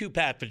nothing to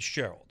Pat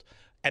Fitzgerald.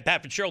 And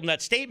Pat Fitzgerald, in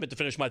that statement, to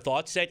finish my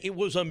thoughts, said it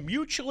was a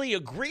mutually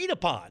agreed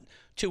upon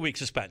 2-week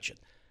suspension.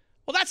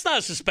 Well, that's not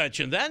a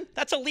suspension then.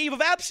 That's a leave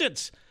of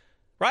absence,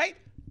 right?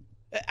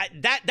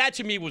 That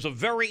to me, was a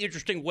very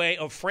interesting way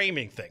of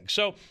framing things.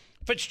 So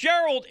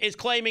Fitzgerald is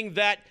claiming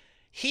that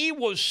he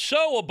was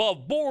so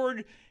above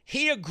board,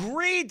 he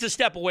agreed to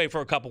step away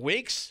for a couple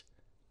weeks,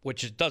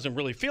 which doesn't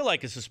really feel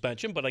like a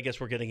suspension, but I guess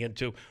we're getting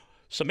into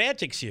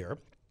semantics here.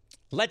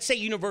 Let's say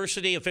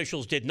university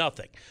officials did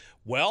nothing.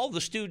 Well, the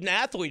student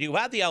athlete who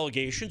had the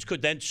allegations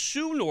could then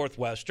sue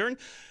Northwestern.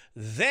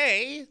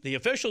 The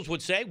officials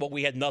would say, well,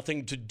 we had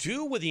nothing to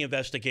do with the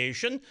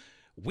investigation.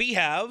 We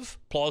have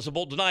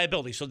plausible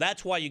deniability. So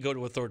that's why you go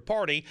to a third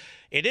party.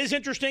 It is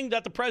interesting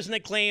that the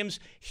president claims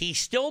he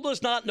still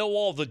does not know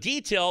all the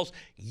details,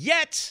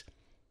 yet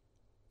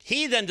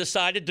he then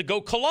decided to go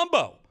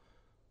Columbo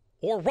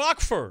or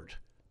Rockford.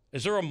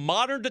 Is there a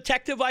modern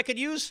detective I could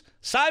use?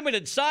 Simon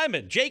and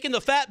Simon, Jake and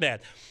the Fat Man,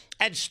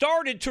 and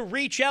started to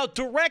reach out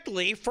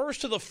directly,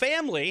 first to the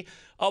family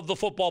of the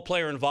football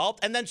player involved,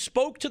 and then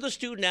spoke to the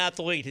student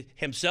athlete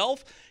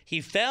himself.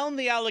 He found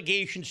the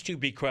allegations to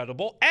be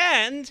credible,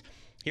 and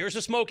here's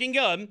the smoking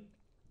gun.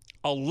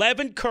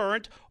 11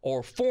 current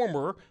or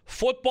former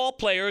football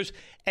players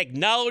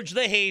acknowledged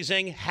the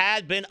hazing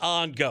had been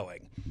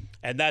ongoing.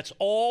 And that's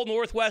all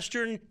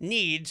Northwestern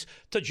needs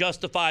to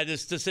justify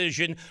this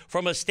decision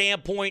from a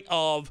standpoint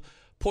of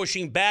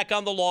pushing back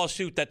on the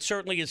lawsuit that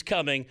certainly is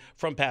coming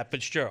from Pat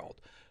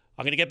Fitzgerald.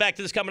 I'm going to get back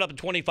to this coming up in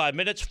 25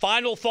 minutes.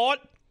 Final thought,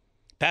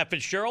 Pat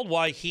Fitzgerald,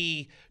 why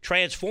he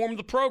transformed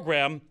the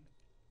program,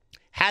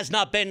 has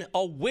not been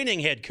a winning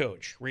head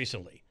coach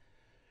recently.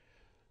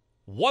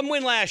 1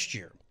 win last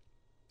year,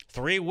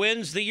 3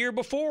 wins the year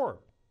before.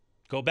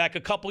 Go back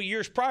a couple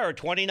years prior,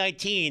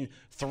 2019,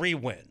 3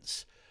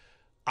 wins.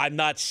 I'm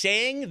not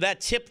saying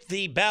that tipped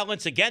the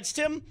balance against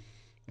him,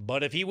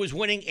 but if he was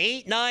winning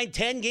 8, 9,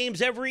 10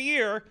 games every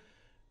year,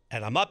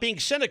 and I'm not being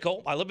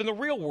cynical, I live in the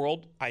real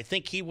world, I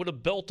think he would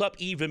have built up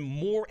even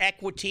more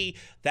equity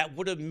that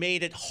would have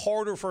made it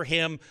harder for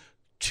him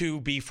to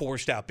be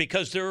forced out,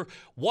 because there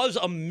was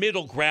a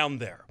middle ground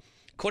there.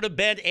 Could have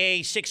been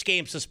a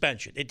 6-game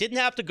suspension. It didn't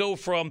have to go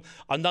from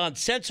a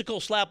nonsensical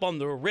slap on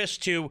the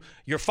wrist to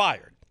you're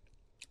fired.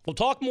 We'll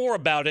talk more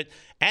about it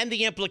and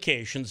the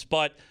implications,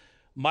 but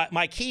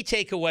my key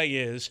takeaway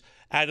is,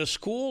 at a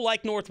school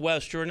like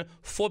Northwestern,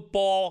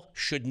 football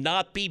should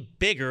not be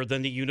bigger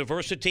than the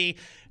university.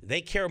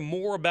 They care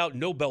more about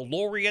Nobel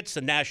laureates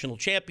and national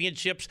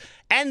championships,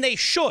 and they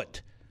should.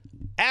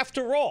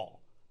 After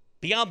all,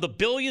 beyond the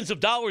billions of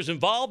dollars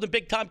involved in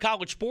big-time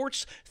college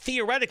sports,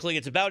 theoretically,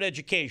 it's about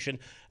education,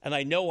 and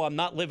I know I'm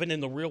not living in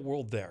the real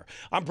world there.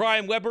 I'm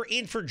Brian Weber,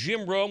 in for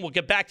Jim Rome. We'll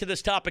get back to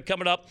this topic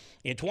coming up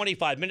in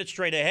 25 minutes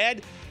straight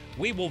ahead.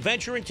 We will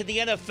venture into the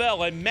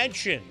NFL and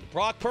mention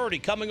Brock Purdy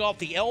coming off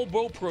the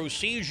elbow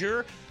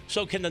procedure.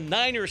 So can the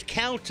Niners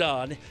count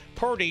on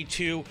Purdy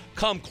to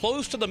come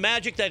close to the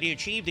magic that he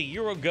achieved a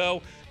year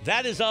ago?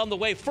 That is on the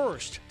way.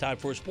 First, time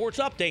for a sports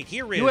update.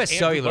 Here is U.S. Andrew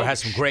Cellular Roach.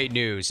 has some great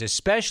news,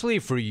 especially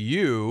for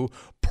you,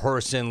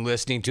 person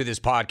listening to this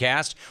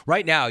podcast.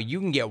 Right now, you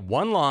can get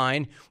one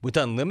line with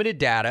unlimited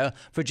data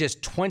for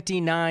just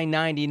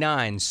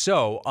 $29.99.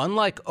 So,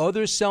 unlike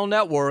other cell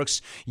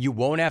networks, you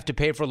won't have to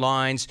pay for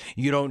lines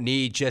you don't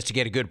need just to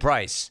get a good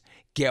price.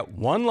 Get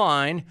one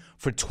line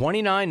for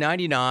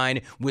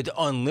 $29.99 with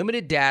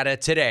unlimited data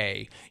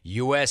today.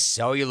 U.S.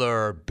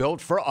 Cellular, built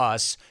for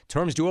us.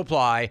 Terms do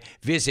apply.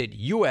 Visit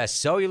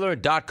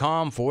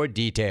uscellular.com for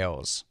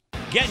details.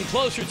 Getting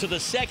closer to the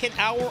second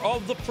hour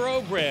of the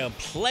program.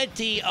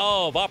 Plenty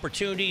of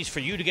opportunities for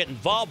you to get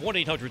involved.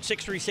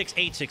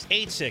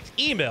 1-800-636-8686.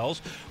 Emails,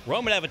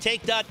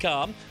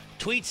 roman@take.com.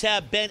 Tweets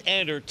have been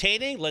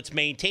entertaining. Let's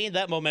maintain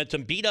that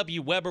momentum.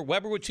 BW Weber,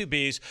 Weber with 2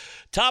 Bs.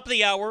 Top of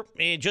the hour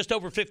in just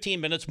over 15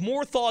 minutes.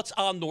 More thoughts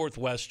on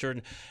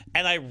Northwestern.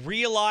 And I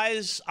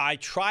realize I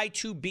try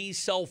to be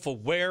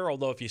self-aware,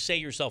 although if you say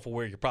you're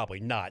self-aware, you're probably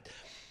not.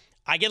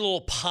 I get a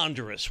little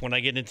ponderous when I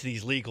get into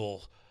these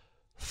legal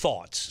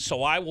thoughts.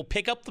 So I will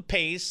pick up the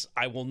pace.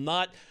 I will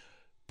not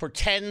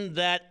pretend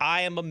that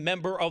I am a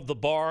member of the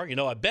bar. You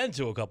know, I've been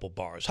to a couple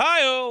bars.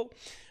 Hi-oh!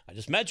 I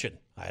just mentioned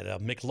I had a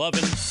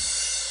McLovin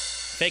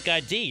fake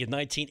ID in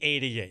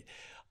 1988.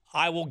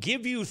 I will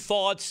give you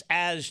thoughts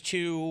as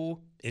to,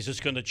 is this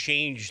going to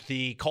change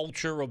the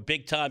culture of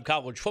big-time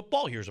college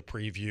football? Here's a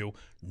preview.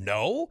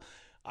 No.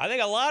 I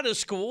think a lot of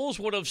schools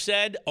would have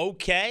said,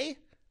 okay,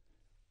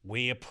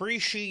 we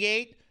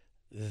appreciate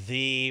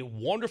the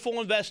wonderful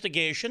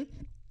investigation.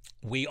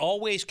 We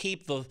always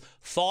keep the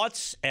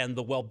thoughts and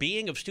the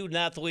well-being of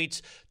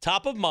student-athletes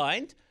top of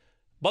mind.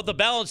 But the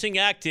balancing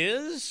act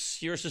is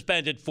you're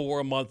suspended for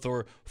a month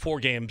or 4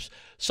 games.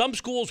 Some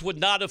schools would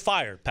not have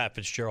fired Pat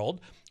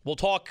Fitzgerald. We'll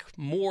talk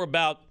more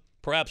about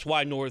perhaps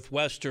why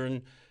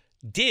Northwestern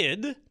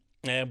did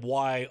and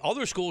why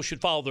other schools should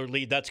follow their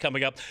lead. That's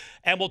coming up.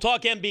 And we'll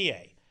talk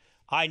NBA.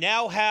 I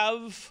now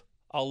have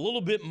a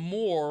little bit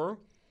more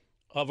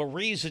of a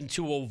reason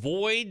to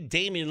avoid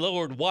Damian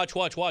Lillard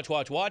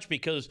watch,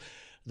 because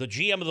the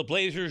GM of the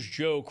Blazers,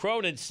 Joe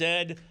Cronin,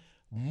 said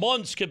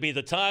months could be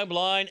the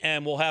timeline,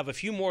 and we'll have a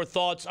few more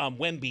thoughts on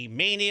Wemby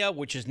Mania,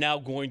 which is now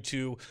going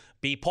to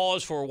be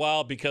paused for a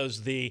while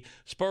because the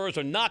Spurs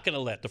are not going to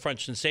let the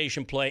French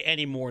sensation play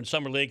anymore in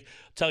Summer League.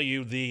 I'll tell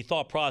you the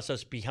thought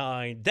process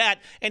behind that,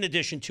 in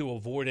addition to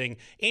avoiding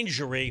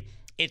injury.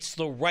 It's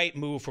the right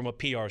move from a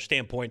PR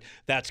standpoint.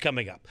 That's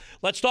coming up.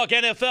 Let's talk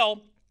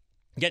NFL.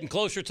 Getting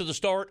closer to the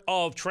start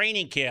of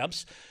training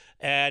camps,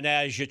 and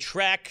as you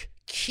track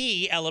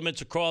key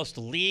elements across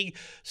the league,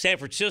 San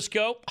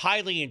Francisco,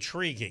 highly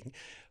intriguing,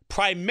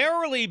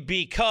 primarily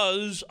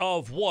because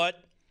of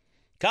what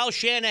Kyle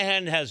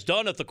Shanahan has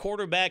done at the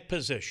quarterback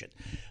position.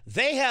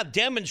 They have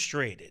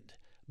demonstrated,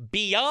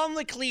 beyond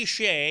the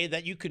cliche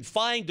that you can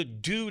find a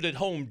dude at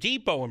Home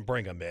Depot and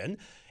bring him in,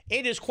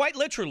 it is quite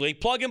literally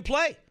plug and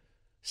play.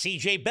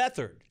 C.J.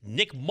 Beathard,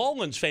 Nick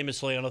Mullins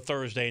famously on a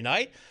Thursday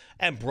night,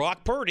 and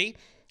Brock Purdy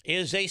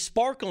is a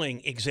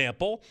sparkling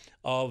example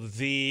of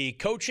the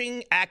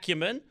coaching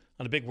acumen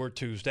on a Big Word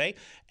Tuesday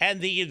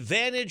and the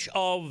advantage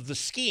of the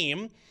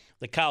scheme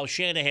that Kyle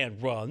Shanahan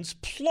runs,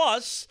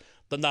 plus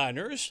the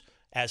Niners,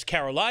 as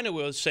Carolina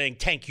was saying,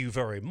 thank you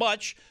very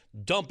much,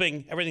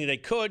 dumping everything they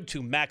could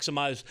to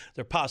maximize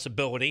their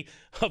possibility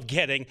of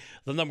getting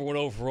the number 1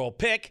 overall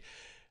pick.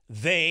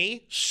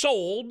 They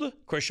sold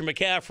Christian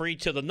McCaffrey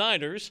to the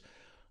Niners,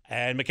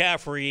 and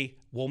McCaffrey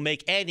will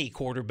make any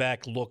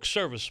quarterback look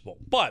serviceable.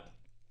 But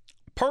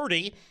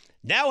Purdy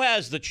now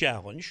has the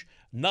challenge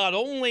not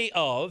only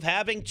of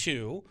having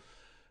to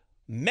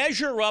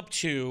measure up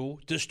to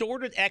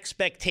distorted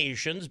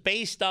expectations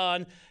based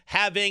on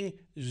having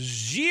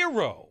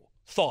 0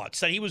 thoughts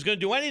that he was going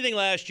to do anything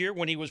last year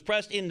when he was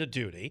pressed into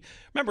duty.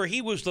 Remember,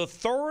 he was the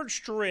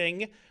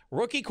third-string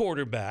rookie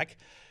quarterback,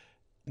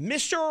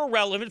 Mr.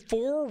 Irrelevant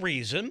for a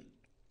reason.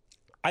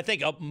 I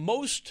think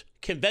most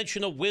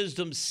conventional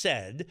wisdom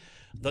said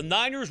the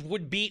Niners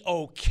would be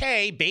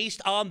okay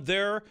based on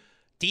their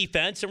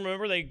defense. And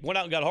remember, they went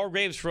out and got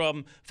Hargraves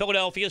from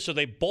Philadelphia, so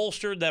they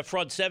bolstered that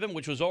front seven,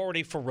 which was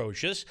already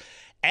ferocious.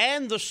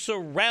 And the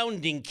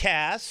surrounding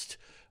cast,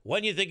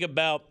 when you think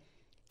about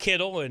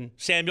Kittle and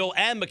Samuel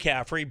and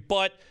McCaffrey,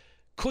 but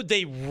could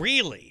they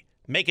really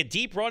make a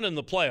deep run in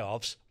the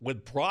playoffs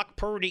with Brock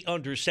Purdy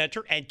under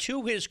center? And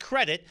to his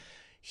credit,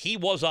 he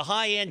was a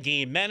high-end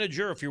game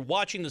manager. If you're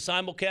watching the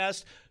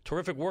simulcast,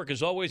 terrific work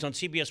as always on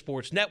CBS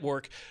Sports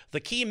Network.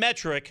 The key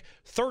metric,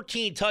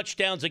 13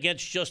 touchdowns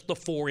against just the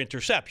 4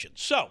 interceptions.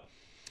 So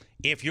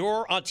if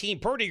you're on Team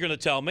Purdy, you're going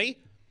to tell me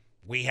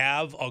we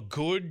have a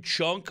good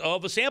chunk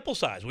of a sample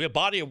size. We have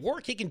body of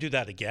work. He can do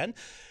that again.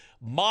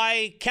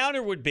 My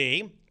counter would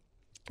be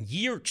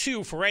year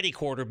 2 for any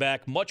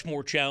quarterback, much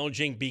more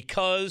challenging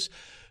because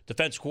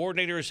defense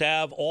coordinators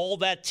have all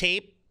that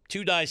tape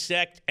to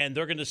dissect, and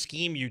they're going to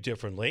scheme you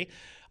differently.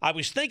 I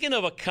was thinking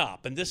of a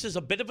comp, and this is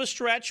a bit of a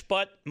stretch,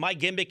 but my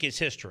gimmick is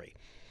history.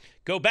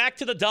 Go back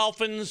to the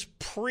Dolphins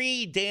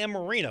pre-Dan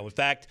Marino. In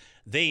fact,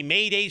 they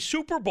made a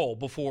Super Bowl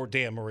before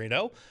Dan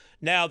Marino.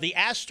 Now, the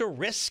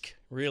asterisk,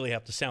 really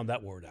have to sound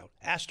that word out,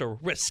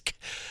 asterisk.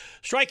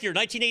 Strike year,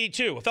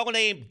 1982, a fellow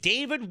named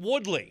David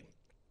Woodley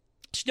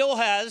still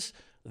has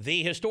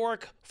the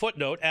historic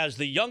footnote as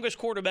the youngest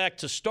quarterback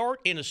to start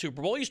in a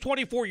Super Bowl. He's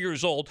 24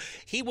 years old.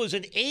 He was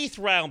an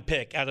 8th-round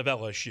pick out of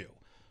LSU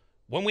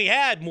when we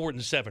had more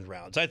than 7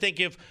 rounds. I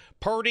think if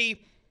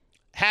Purdy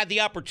had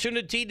the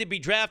opportunity to be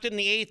drafted in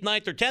the 8th,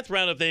 9th, or 10th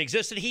round if they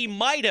existed, he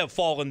might have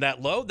fallen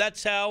that low.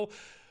 That's how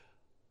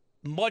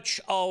much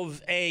of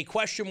a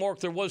question mark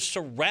there was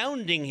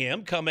surrounding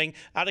him coming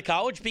out of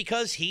college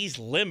because he's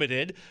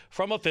limited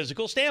from a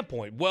physical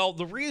standpoint. Well,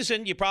 the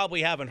reason you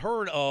probably haven't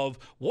heard of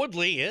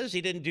Woodley is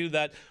he didn't do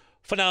that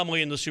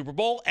phenomenally in the Super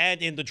Bowl,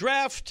 and in the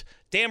draft,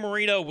 Dan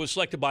Marino was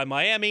selected by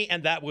Miami,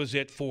 and that was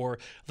it for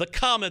the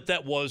comet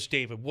that was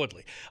David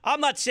Woodley.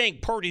 I'm not saying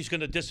Purdy's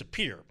going to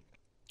disappear,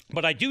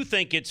 but I do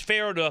think it's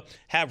fair to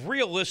have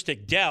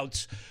realistic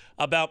doubts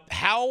about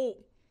how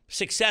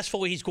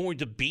successful he's going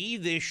to be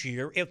this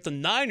year if the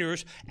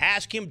Niners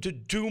ask him to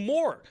do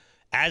more,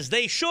 as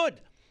they should.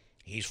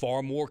 He's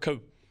far more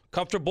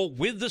comfortable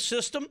with the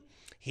system.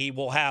 He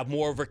will have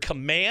more of a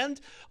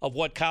command of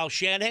what Kyle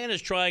Shanahan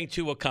is trying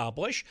to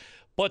accomplish.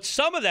 But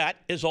some of that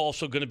is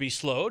also going to be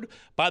slowed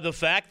by the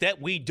fact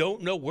that we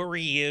don't know where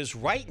he is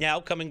right now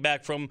coming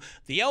back from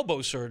the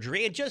elbow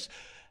surgery. And just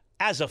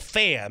as a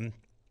fan,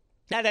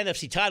 that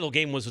NFC title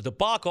game was a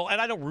debacle,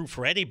 and I don't root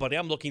for anybody.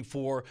 I'm looking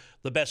for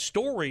the best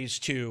stories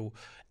to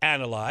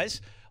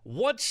analyze.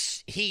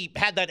 Once he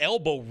had that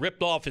elbow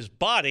ripped off his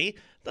body,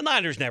 the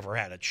Niners never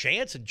had a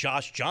chance, and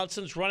Josh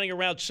Johnson's running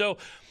around. So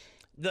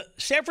the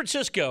San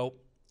Francisco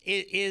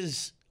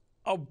is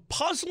a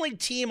puzzling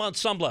team on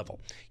some level.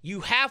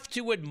 You have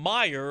to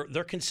admire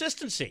their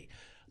consistency.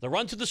 The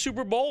run to the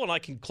Super Bowl, and I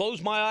can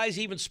close my eyes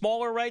even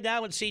smaller right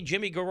now and see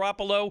Jimmy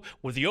Garoppolo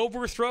with the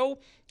overthrow.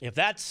 If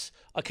that's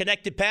a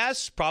connected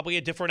pass, probably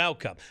a different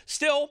outcome.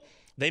 Still,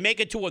 they make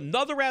it to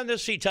another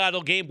NFC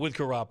title game with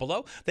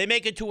Garoppolo. They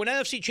make it to an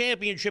NFC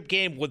championship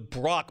game with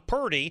Brock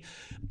Purdy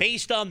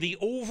based on the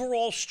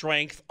overall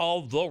strength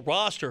of the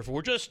roster. If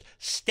we're just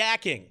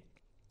stacking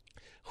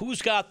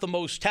who's got the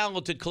most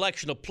talented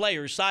collection of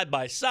players side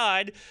by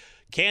side,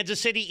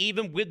 Kansas City,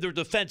 even with their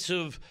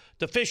defensive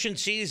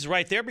deficiencies,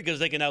 right there because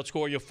they can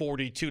outscore you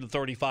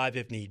 42-35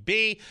 if need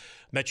be.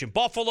 Mentioned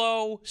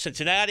Buffalo,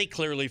 Cincinnati,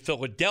 clearly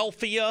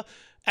Philadelphia,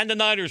 and the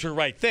Niners are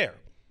right there.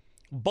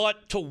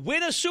 But to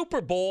win a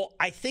Super Bowl,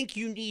 I think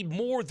you need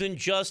more than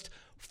just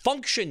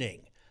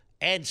functioning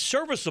and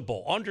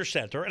serviceable under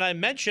center. And I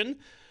mentioned,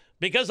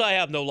 because I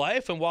have no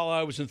life, and while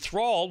I was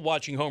enthralled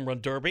watching Home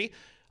Run Derby,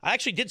 I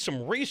actually did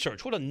some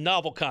research. What a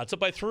novel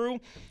concept. I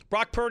threw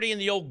Brock Purdy in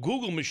the old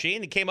Google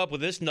machine and came up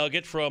with this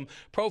nugget from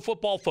Pro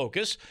Football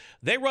Focus.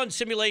 They run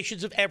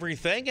simulations of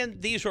everything,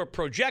 and these are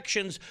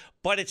projections,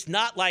 but it's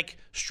not like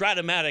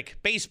Stratomatic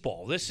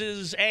baseball. This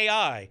is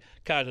AI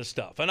kind of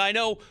stuff. And I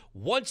know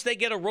once they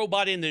get a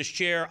robot in this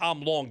chair,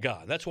 I'm long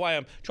gone. That's why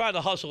I'm trying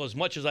to hustle as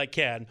much as I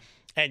can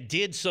and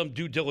did some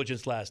due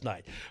diligence last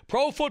night.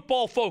 Pro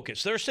Football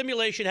Focus, their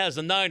simulation has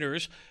the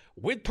Niners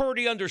with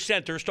Purdy under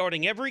center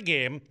starting every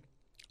game,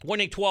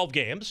 winning 12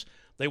 games.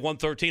 They won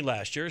 13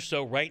 last year,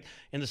 so right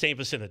in the same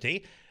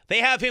vicinity. They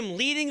have him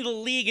leading the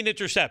league in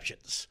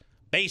interceptions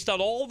based on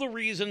all the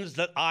reasons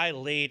that I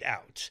laid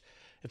out.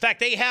 In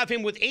fact, they have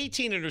him with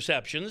 18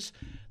 interceptions.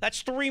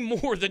 That's 3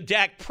 more than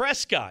Dak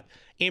Prescott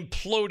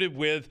imploded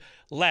with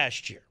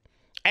last year.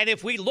 And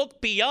if we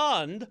look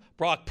beyond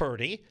Brock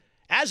Purdy,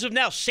 as of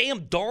now,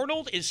 Sam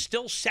Darnold is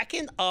still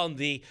second on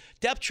the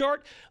depth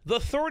chart. The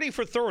 30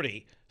 for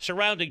 30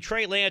 surrounding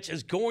Trey Lance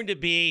is going to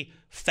be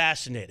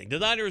fascinating. The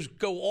Niners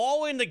go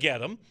all in to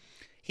get him.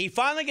 He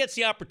finally gets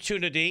the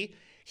opportunity.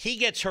 He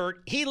gets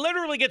hurt. He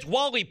literally gets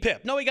Wally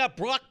Pipp. No, he got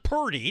Brock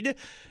Purdy'd.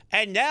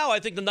 And now I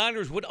think the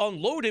Niners would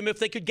unload him if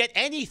they could get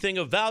anything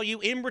of value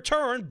in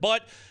return.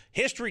 But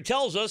history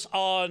tells us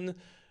on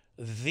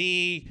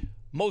the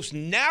most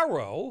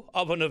narrow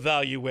of an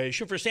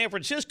evaluation for San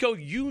Francisco,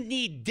 you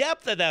need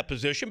depth at that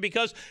position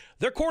because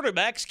their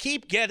quarterbacks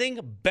keep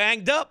getting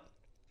banged up.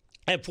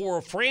 And for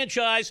a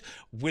franchise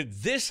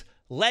with this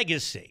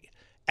legacy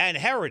and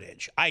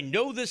heritage, I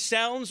know this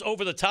sounds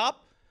over the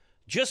top.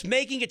 Just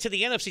making it to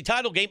the NFC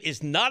title game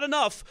is not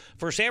enough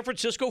for San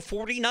Francisco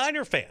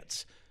 49er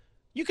fans.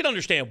 You can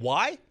understand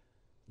why.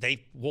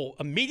 They will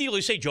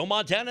immediately say Joe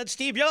Montana and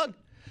Steve Young.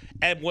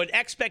 And when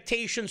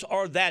expectations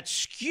are that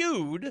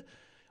skewed,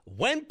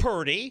 when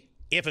Purdy,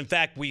 if in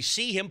fact we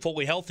see him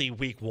fully healthy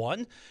week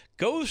 1,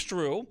 goes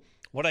through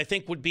what I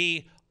think would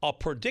be a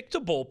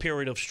predictable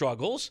period of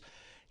struggles,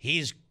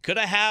 he's going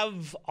to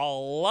have a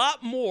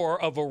lot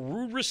more of a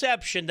rude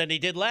reception than he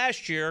did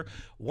last year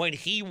when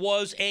he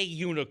was a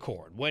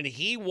unicorn, when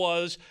he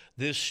was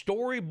this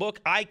storybook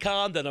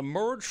icon that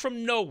emerged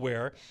from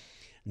nowhere.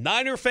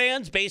 Niner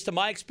fans, based on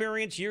my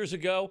experience years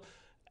ago,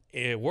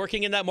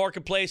 working in that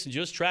marketplace and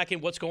just tracking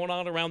what's going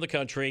on around the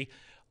country,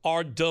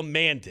 are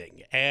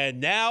demanding.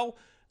 And now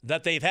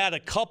that they've had a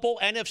couple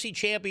NFC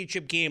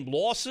Championship game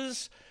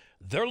losses,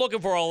 they're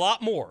looking for a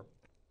lot more.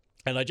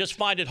 And I just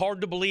find it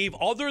hard to believe,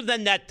 other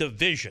than that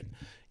division,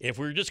 if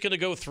we're just going to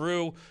go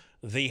through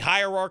the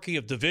hierarchy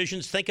of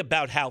divisions, think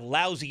about how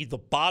lousy the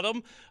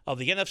bottom of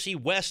the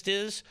NFC West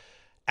is.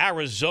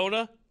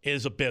 Arizona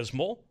is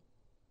abysmal.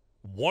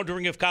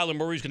 Wondering if Kyler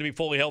Murray is going to be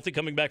fully healthy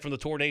coming back from the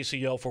torn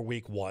ACL for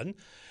week 1.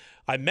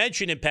 I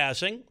mentioned in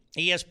passing,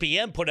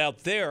 ESPN put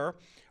out their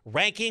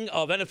ranking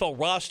of NFL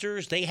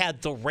rosters. They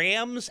had the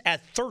Rams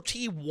at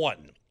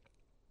 31.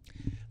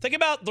 Think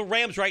about the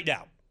Rams right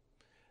now.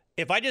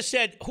 If I just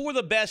said, who are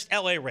the best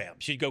LA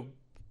Rams? You'd go,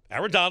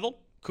 Aaron Donald,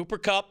 Cooper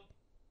Kupp.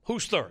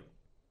 Who's third?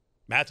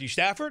 Matthew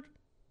Stafford?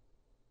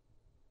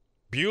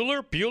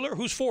 Bueller?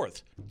 Who's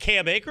fourth?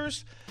 Cam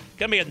Akers?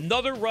 Going to be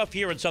another rough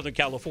year in Southern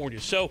California.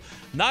 So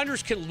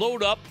Niners can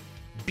load up,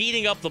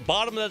 beating up the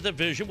bottom of the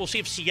division. We'll see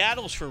if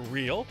Seattle's for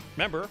real.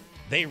 Remember,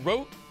 they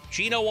wrote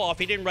Geno off.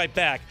 He didn't write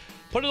back.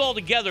 Put it all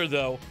together,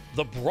 though,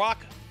 the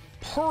Brock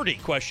Purdy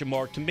question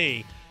mark to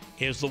me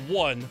is the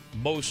one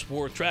most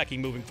worth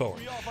tracking moving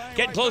forward.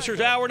 Getting closer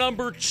to hour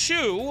number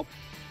 2.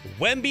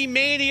 Wemby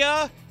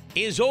Mania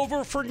is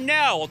over for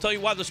now. I'll tell you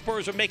why the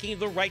Spurs are making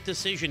the right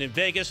decision in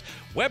Vegas.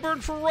 Weber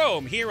and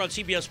Ferrome here on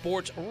CBS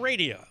Sports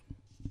Radio.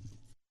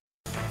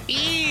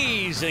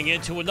 Easing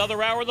into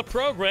another hour of the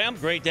program.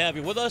 Great to have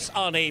you with us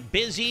on a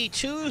busy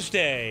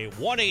Tuesday.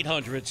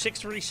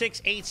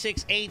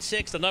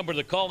 1-800-636-8686, the number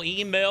to call.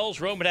 Emails,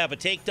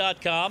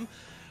 rome@haveatake.com.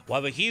 We'll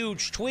have a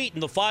huge tweet in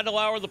the final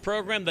hour of the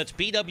program. That's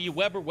BW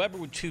Weber, Weber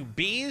with 2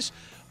 B's.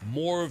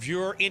 More of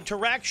your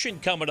interaction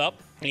coming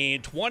up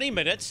in 20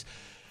 minutes.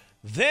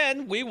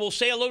 Then we will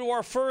say hello to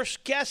our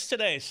first guest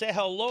today. Say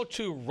hello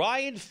to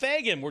Ryan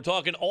Fagan. We're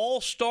talking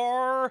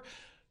All-Star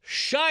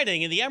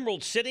shining in the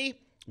Emerald City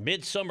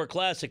Midsummer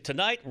Classic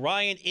tonight.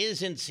 Ryan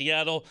is in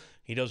Seattle.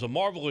 He does a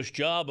marvelous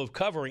job of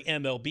covering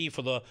MLB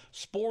for the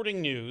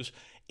Sporting News.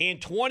 In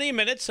 20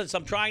 minutes, since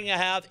I'm trying to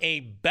have a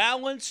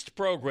balanced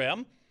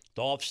program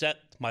to offset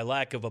my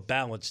lack of a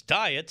balanced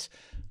diet,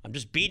 I'm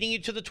just beating you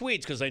to the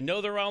tweets because I know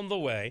they're on the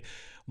way.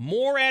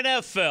 More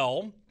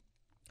NFL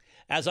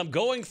as I'm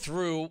going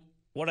through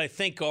what I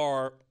think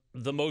are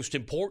the most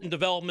important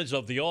developments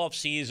of the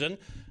offseason.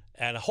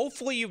 And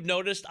hopefully you've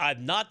noticed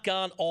I've not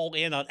gone all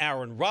in on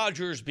Aaron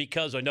Rodgers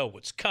because I know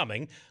what's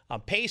coming.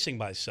 I'm pacing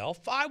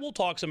myself. I will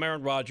talk some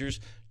Aaron Rodgers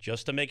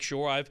just to make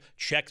sure I've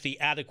checked the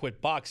adequate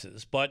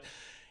boxes. But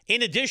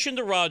in addition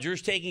to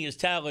Rodgers taking his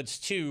talents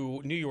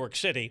to New York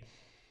City,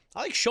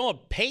 I think Sean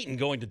Payton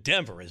going to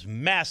Denver is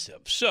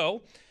massive.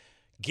 So,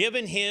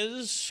 given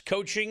his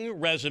coaching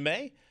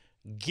resume,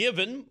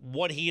 given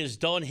what he has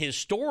done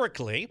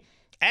historically,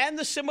 and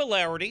the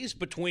similarities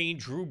between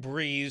Drew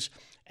Brees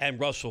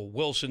and Russell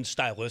Wilson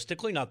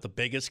stylistically, not the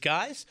biggest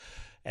guys,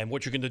 and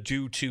what you're going to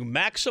do to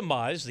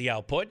maximize the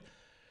output,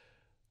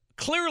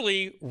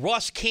 clearly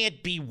Russ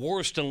can't be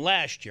worse than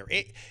last year.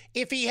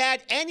 If he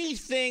had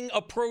anything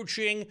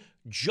approaching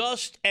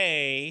just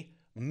a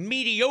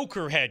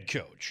mediocre head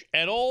coach,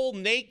 and old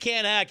Nate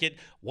Hackett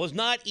was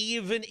not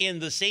even in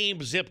the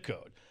same zip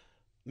code.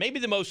 Maybe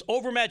the most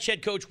overmatched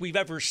head coach we've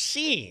ever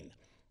seen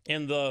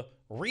in the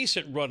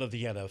recent run of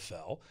the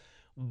NFL.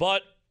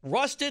 But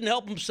Russ didn't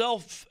help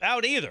himself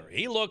out either.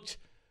 He looked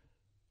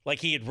like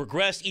he had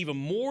regressed even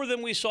more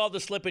than we saw the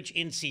slippage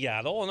in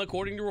Seattle. And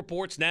according to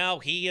reports now,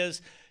 he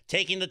is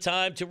taking the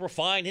time to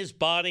refine his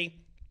body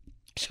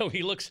so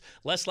he looks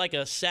less like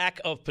a sack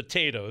of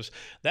potatoes.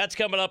 That's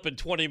coming up in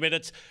 20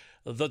 minutes.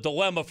 The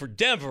dilemma for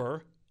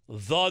Denver,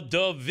 the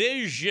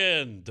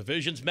division.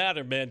 Divisions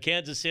matter, man.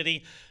 Kansas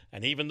City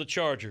and even the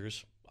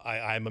Chargers.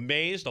 I'm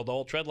amazed, although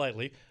I'll tread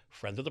lightly.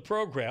 Friend of the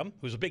program,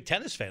 who's a big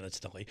tennis fan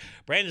instantly,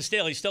 Brandon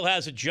Staley still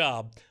has a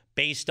job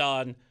based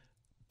on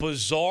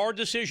bizarre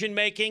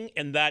decision-making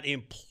and that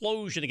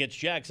implosion against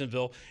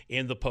Jacksonville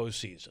in the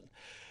postseason.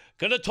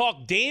 Going to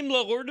talk Dame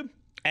Lillard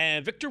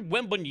and Victor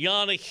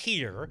Wembanyama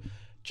here.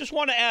 Just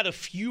want to add a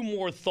few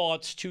more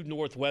thoughts to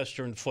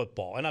Northwestern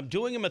football. And I'm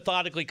doing it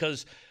methodically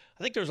because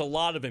I think there's a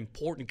lot of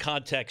important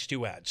context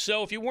to add.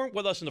 So if you weren't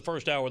with us in the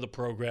first hour of the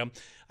program,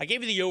 I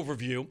gave you the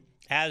overview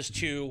as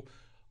to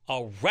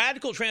a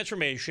radical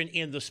transformation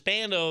in the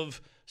span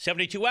of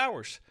 72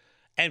 hours.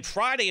 And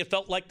Friday, it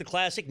felt like the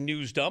classic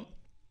news dump.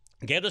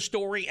 Get a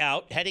story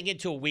out heading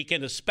into a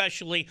weekend,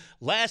 especially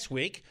last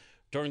week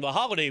during the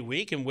holiday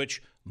week, in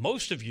which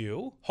most of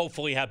you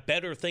hopefully have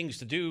better things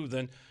to do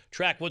than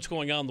track what's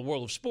going on in the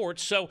world of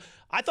sports. So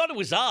I thought it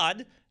was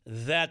odd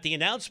that the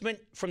announcement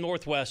from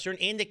Northwestern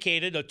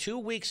indicated a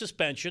 2-week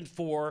suspension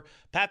for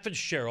Pat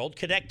Fitzgerald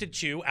connected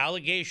to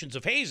allegations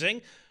of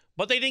hazing,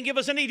 but they didn't give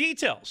us any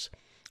details.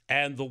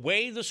 And the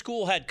way the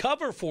school had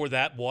cover for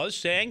that was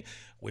saying,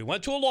 we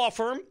went to a law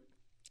firm,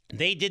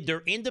 they did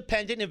their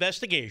independent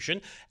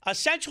investigation.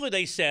 Essentially,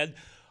 they said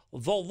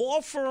the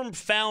law firm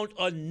found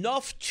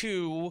enough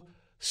to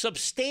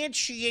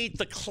substantiate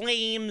the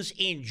claims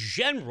in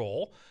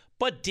general,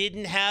 but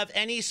didn't have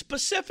any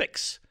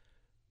specifics,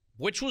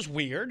 which was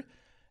weird.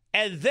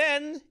 And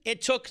then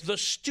it took the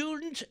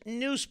student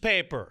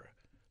newspaper.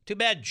 Too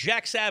bad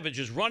Jack Savage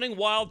is running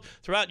wild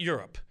throughout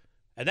Europe.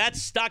 And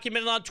that's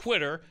documented on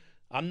Twitter.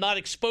 I'm not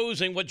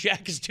exposing what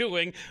Jack is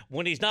doing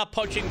when he's not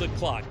punching the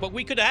clock. But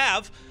we could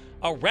have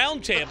a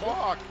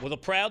roundtable with a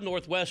proud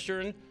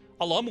Northwestern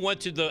alum who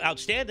went to the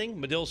outstanding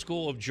Medill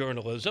School of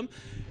Journalism.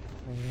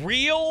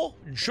 Real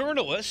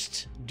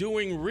journalists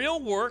doing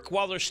real work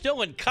while they're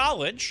still in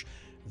college.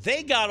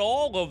 They got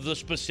all of the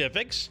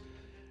specifics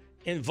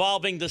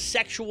involving the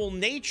sexual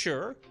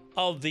nature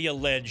of the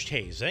alleged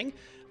hazing.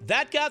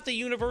 That got the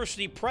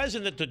university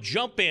president to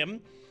jump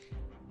in.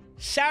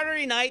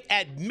 Saturday night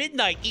at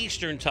midnight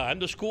Eastern time,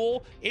 the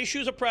school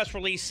issues a press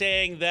release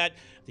saying that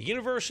the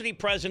university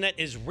president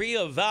is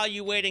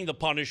reevaluating the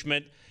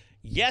punishment.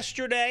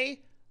 Yesterday,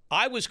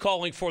 I was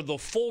calling for the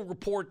full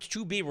report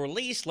to be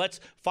released.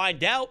 Let's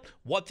find out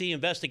what the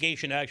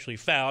investigation actually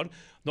found.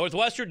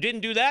 Northwestern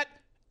didn't do that.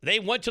 They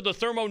went to the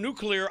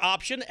thermonuclear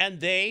option, and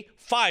they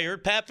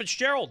fired Pat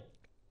Fitzgerald.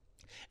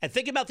 And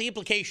think about the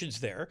implications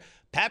there.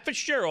 Pat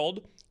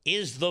Fitzgerald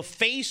is the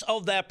face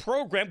of that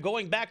program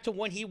going back to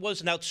when he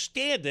was an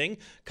outstanding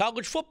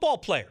college football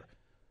player.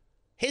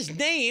 His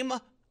name,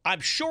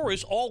 I'm sure,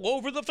 is all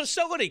over the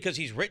facility because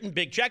he's written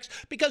big checks,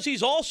 because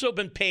he's also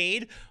been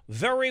paid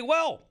very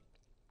well.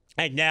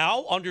 And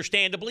now,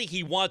 understandably,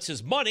 he wants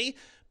his money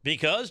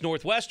because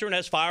Northwestern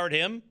has fired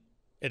him,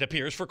 it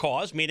appears, for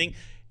cause, meaning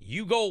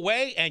you go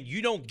away and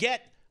you don't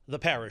get the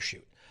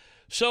parachute.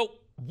 So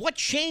what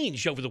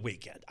changed over the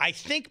weekend? I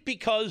think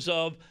because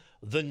of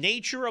the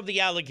nature of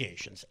the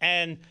allegations.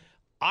 And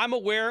I'm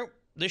aware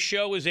this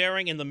show is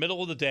airing in the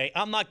middle of the day.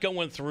 I'm not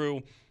going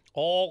through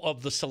all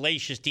of the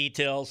salacious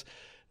details.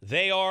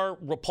 They are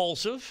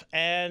repulsive.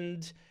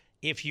 And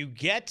if you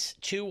get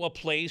to a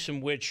place in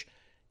which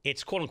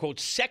it's quote-unquote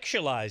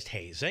sexualized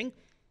hazing,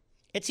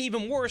 it's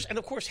even worse. And,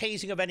 of course,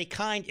 hazing of any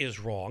kind is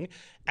wrong.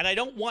 And I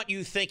don't want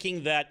you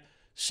thinking that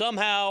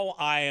somehow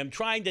I am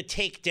trying to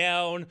take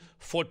down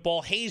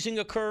football. Hazing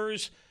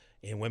occurs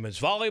in women's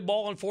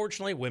volleyball,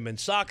 unfortunately,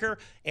 women's soccer.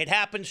 It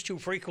happens too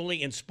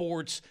frequently in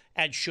sports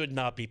and should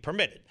not be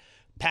permitted.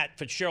 Pat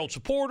Fitzgerald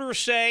supporters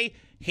say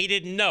he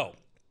didn't know.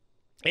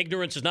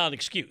 Ignorance is not an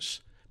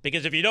excuse,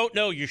 because if you don't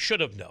know, you should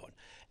have known.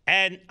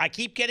 And I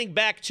keep getting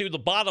back to the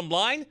bottom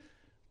line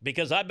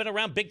because I've been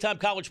around big-time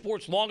college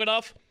sports long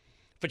enough.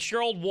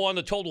 Fitzgerald won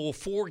a total of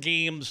 4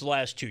 games the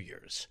last 2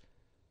 years.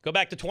 Go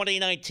back to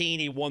 2019,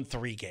 he won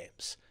 3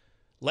 games.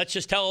 Let's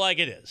just tell it like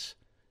it is.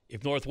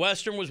 If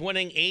Northwestern was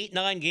winning 8,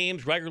 9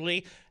 games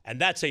regularly, and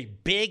that's a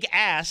big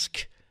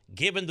ask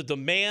given the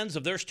demands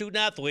of their student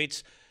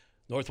athletes,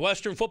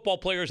 Northwestern football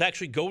players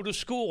actually go to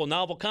school, a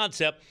novel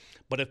concept.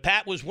 But if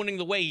Pat was winning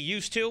the way he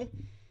used to,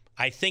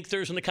 I think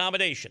there's an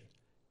accommodation.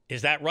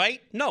 Is that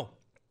right? No.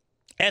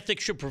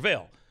 Ethics should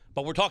prevail.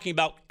 But we're talking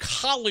about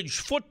college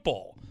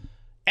football.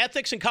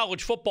 Ethics and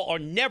college football are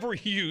never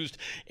used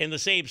in the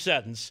same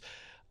sentence.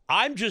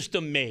 I'm just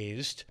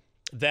amazed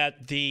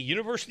that the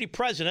university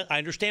president, I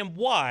understand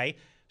why,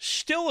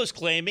 still is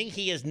claiming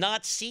he has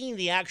not seen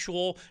the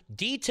actual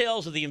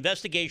details of the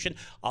investigation.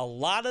 A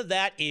lot of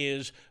that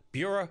is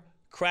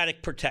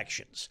bureaucratic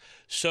protections.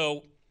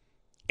 So,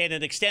 and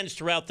it extends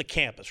throughout the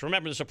campus.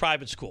 Remember, this is a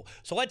private school.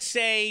 So let's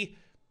say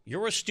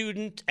you're a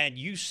student and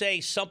you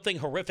say something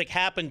horrific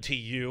happened to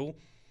you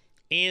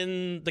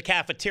in the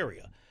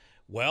cafeteria.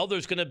 Well,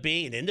 there's going to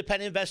be an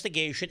independent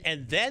investigation,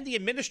 and then the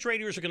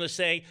administrators are going to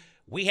say,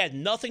 we had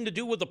nothing to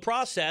do with the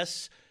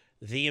process.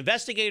 The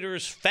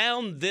investigators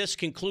found this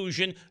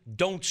conclusion.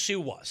 Don't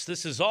sue us.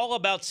 This is all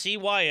about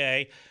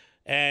CYA,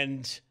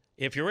 and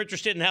if you're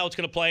interested in how it's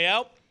going to play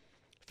out,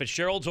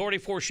 Fitzgerald's already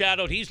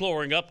foreshadowed he's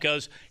lowering up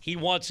because he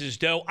wants his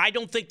dough. I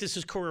don't think this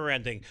is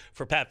career-ending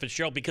for Pat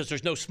Fitzgerald because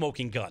there's no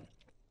smoking gun.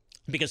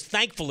 Because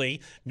thankfully,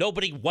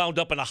 nobody wound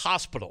up in a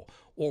hospital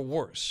or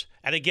worse.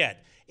 And again,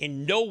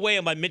 in no way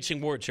am I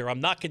mincing words here. I'm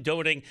not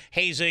condoning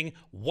hazing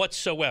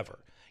whatsoever.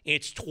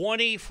 It's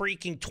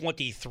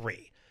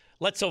 2023.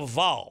 let's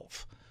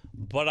evolve.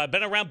 But I've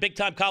been around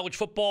big-time college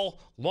football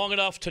long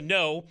enough to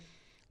know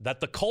that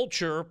the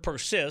culture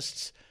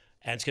persists,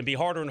 and it's going to be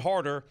harder and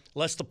harder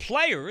lest the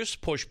players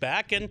push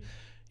back. And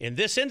in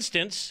this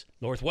instance,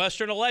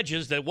 Northwestern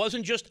alleges that it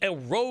wasn't just a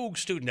rogue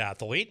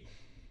student-athlete.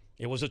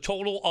 It was a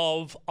total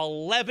of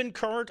 11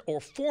 current or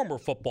former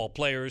football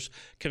players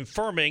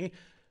confirming,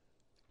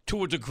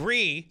 to a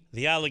degree,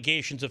 the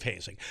allegations of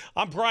hazing.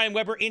 I'm Brian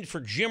Weber in for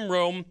Jim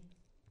Rome.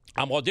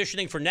 I'm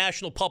auditioning for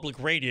National Public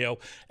Radio,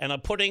 and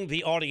I'm putting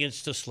the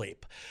audience to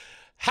sleep.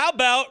 How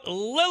about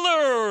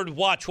Lillard?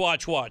 Watch.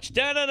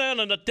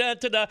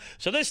 Da-da-da-da-da-da-da.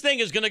 So this thing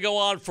is going to go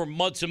on for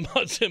months and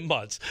months and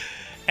months.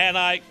 And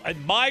I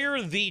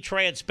admire the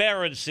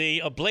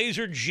transparency of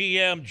Blazer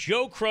GM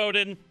Joe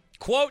Cronin.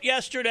 Quote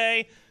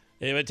yesterday,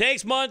 if it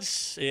takes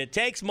months, it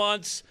takes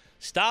months.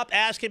 Stop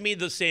asking me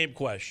the same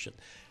question.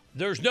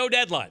 There's no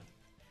deadline.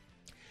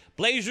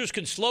 Blazers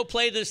can slow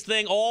play this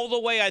thing all the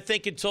way, I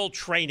think, until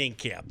training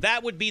camp.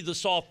 That would be the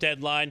soft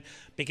deadline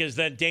because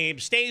then Dame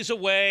stays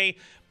away.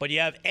 But you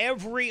have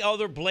every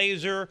other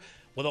Blazer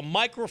with a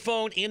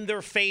microphone in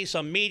their face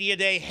on media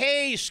day.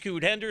 Hey,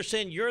 Scoot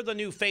Henderson, you're the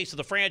new face of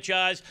the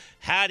franchise.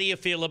 How do you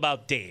feel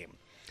about Dame?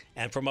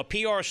 And from a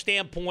PR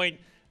standpoint,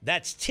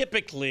 that's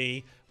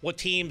typically what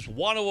teams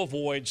want to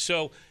avoid.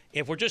 So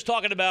if we're just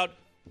talking about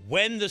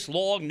when this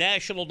long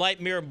national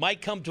nightmare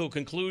might come to a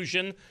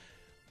conclusion,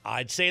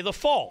 I'd say the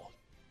fall.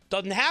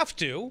 Doesn't have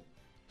to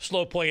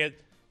slow play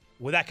it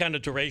with that kind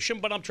of duration,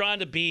 but I'm trying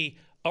to be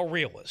a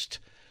realist.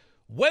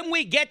 When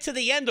we get to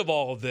the end of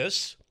all of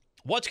this,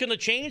 what's going to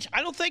change?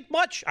 I don't think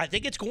much. I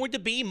think it's going to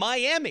be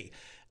Miami.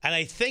 And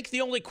I think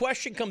the only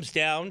question comes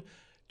down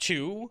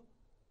to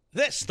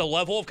this, the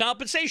level of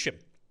compensation.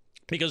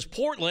 Because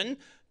Portland,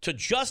 to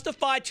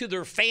justify to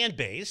their fan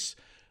base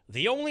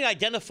the only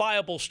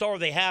identifiable star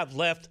they have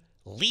left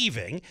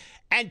leaving,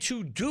 and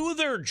to do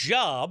their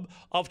job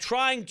of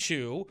trying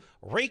to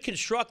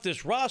reconstruct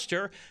this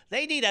roster,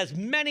 they need as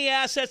many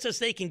assets as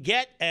they can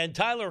get, and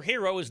Tyler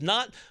Hero is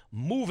not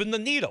moving the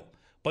needle.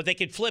 But they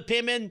could flip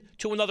him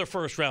into another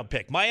first-round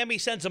pick. Miami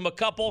sends him a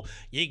couple.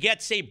 You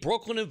get, say,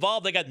 Brooklyn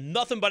involved. They got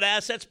nothing but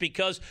assets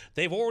because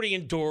they've already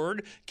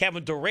endured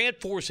Kevin Durant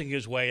forcing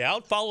his way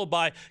out, followed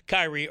by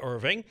Kyrie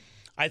Irving.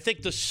 I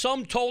think the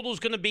sum total is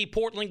going to be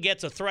Portland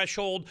gets a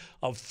threshold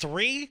of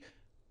 3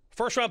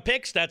 first-round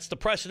picks. That's the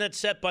precedent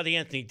set by the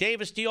Anthony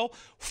Davis deal.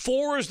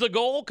 4 is the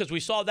goal because we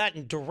saw that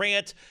in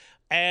Durant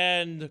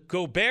and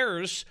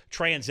Gobert's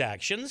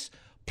transactions,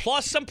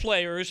 plus some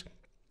players.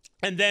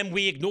 And then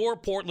we ignore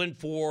Portland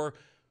for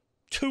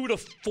 2 to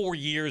 4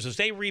 years as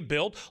they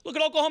rebuild. Look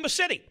at Oklahoma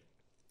City.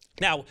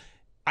 Now,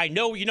 I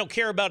know you don't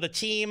care about a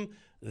team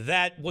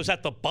that was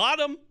at the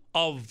bottom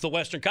of the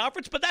Western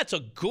Conference, but that's a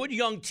good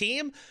young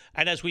team.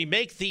 And as we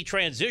make the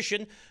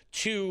transition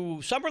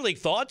to Summer League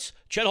thoughts,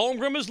 Chet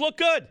Holmgren has looked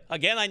good.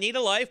 Again, I need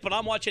a life, but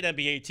I'm watching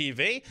NBA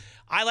TV.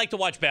 I like to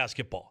watch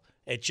basketball.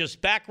 It's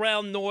just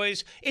background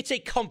noise. It's a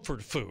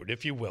comfort food,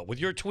 if you will. With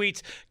your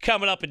tweets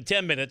coming up in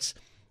 10 minutes.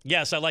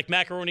 Yes, I like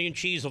macaroni and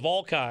cheese of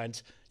all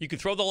kinds. You can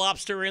throw the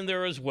lobster in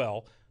there as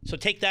well. So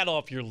take that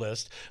off your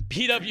list.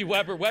 BW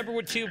Weber, Weber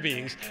with 2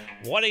 B's,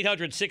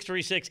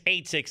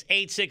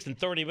 1-800-636-8686. In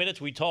 30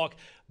 minutes, we talk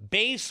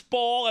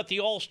baseball at the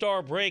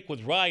All-Star break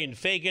with Ryan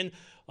Fagan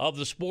of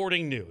the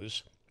Sporting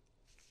News.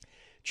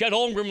 Chet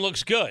Holmgren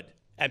looks good,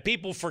 and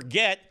people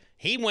forget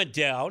he went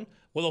down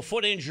with a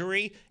foot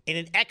injury in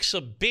an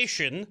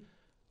exhibition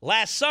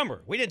last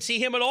summer. We didn't see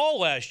him at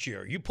all last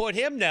year. You put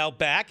him now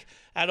back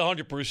at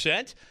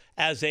 100%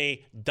 as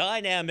a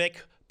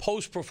dynamic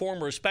post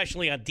performer,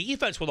 especially on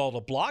defense with all the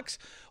blocks.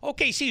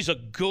 OKC's a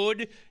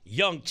good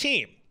young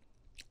team.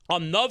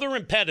 Another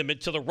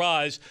impediment to the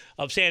rise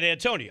of San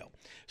Antonio.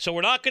 So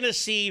we're not going to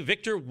see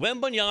Victor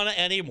Wembanyama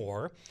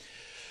anymore.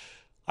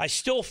 I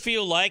still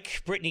feel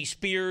like Britney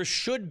Spears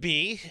should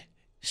be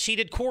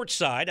seated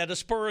courtside at a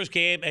Spurs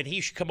game, and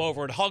he should come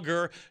over and hug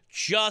her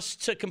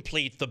just to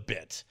complete the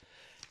bit.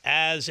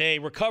 As a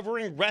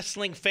recovering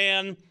wrestling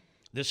fan,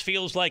 this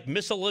feels like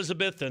Miss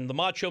Elizabeth and the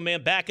Macho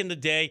Man back in the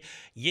day.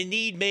 You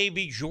need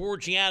maybe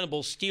George the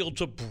Animal Steel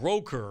to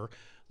broker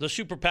the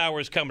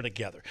superpowers coming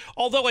together.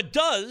 Although it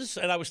does,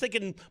 and I was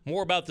thinking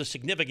more about the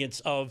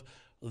significance of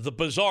the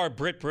bizarre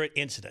Brit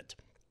incident.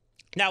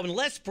 Now,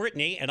 unless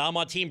Britney, and I'm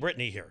on Team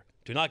Britney here,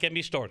 do not get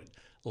me started.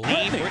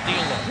 Leave Britney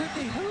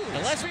alone.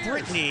 Unless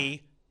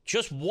Britney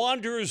just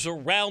wanders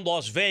around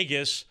Las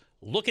Vegas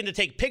looking to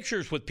take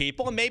pictures with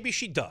people, and maybe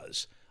she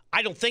does.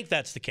 I don't think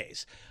that's the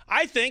case.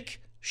 I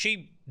think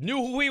she knew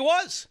who he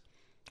was,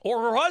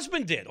 or her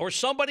husband did, or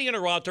somebody in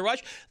her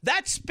entourage.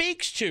 That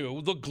speaks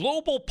to the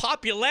global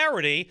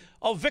popularity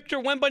of Victor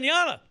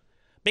Wembanyama.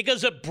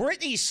 Because if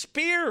Britney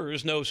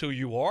Spears knows who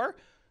you are,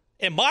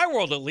 in my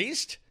world at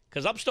least,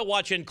 because I'm still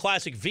watching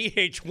classic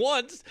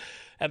VH1s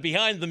and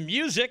Behind the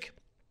Music.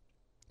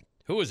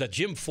 Who is that?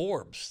 Jim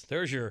Forbes.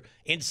 There's your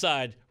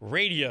inside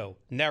radio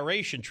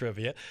narration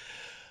trivia.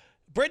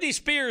 Britney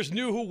Spears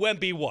knew who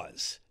Wemby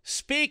was,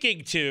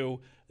 speaking to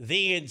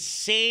the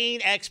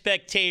insane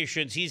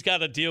expectations he's got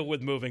to deal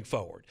with moving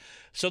forward.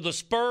 So the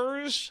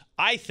Spurs,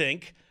 I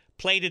think,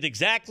 played it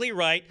exactly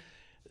right.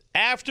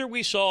 After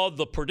we saw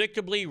the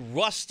predictably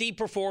rusty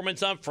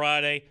performance on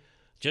Friday,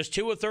 just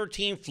 2 of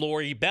 13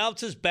 floor, he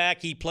bounces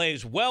back. He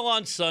plays well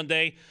on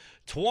Sunday,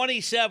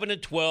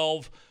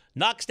 27-12,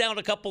 knocks down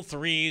a couple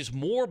threes,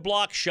 more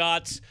block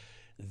shots.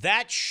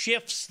 That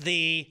shifts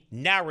the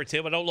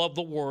narrative. I don't love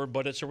the word,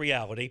 but it's a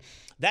reality.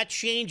 That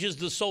changes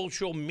the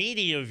social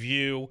media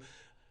view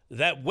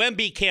that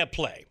Wemby can't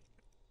play.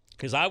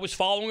 Because I was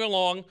following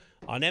along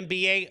on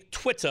NBA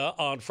Twitter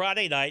on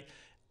Friday night,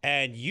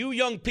 and you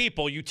young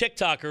people, you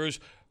TikTokers,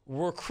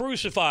 were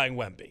crucifying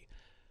Wemby.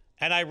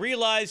 And I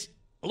realized,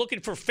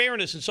 looking for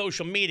fairness in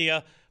social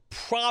media,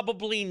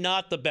 probably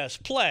not the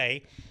best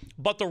play,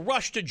 but the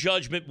rush to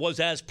judgment was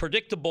as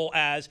predictable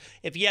as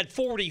if he had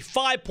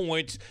 45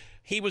 points,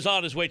 he was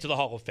on his way to the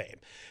Hall of Fame.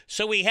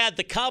 So he had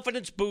the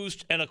confidence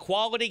boost and a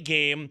quality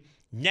game.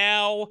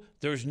 Now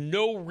there's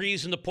no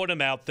reason to put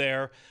him out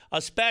there,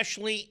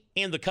 especially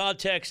in the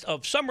context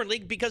of Summer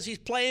League, because he's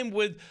playing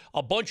with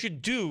a bunch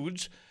of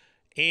dudes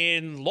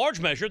in large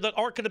measure that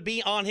aren't going to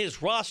be on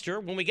his roster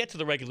when we get to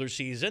the regular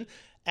season.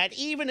 And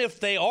even if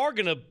they are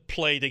going to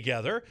play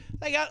together,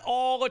 they got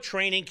all a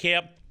training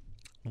camp.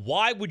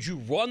 Why would you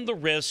run the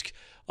risk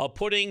of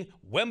putting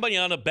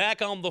Wembanyama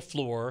back on the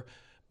floor?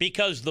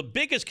 Because the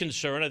biggest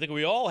concern I think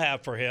we all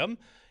have for him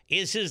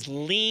is his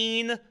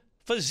lean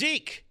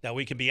physique. Now,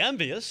 we can be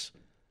envious,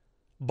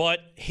 but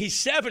he's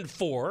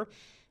 7'4",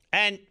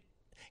 and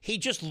he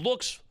just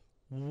looks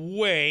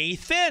way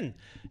thin.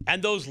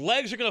 And those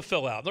legs are going to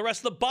fill out. The rest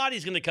of the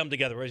body's going to come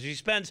together as he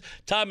spends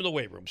time in the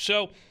weight room.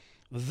 So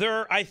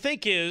there, I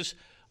think, is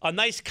a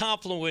nice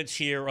confluence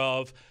here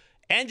of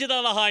ended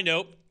on a high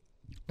note.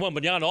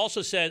 Wembanyama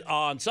also said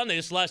on Sunday,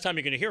 this is the last time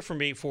you're going to hear from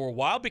me for a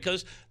while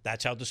because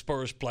that's how the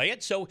Spurs play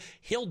it. So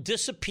he'll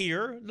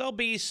disappear. There'll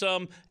be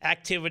some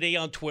activity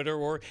on Twitter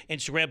or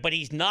Instagram, but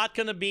he's not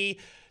going to be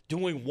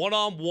doing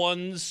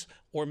one-on-ones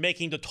or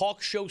making the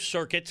talk show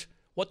circuit.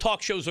 What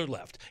talk shows are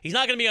left? He's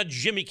not going to be on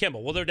Jimmy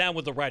Kimmel. Well, they're down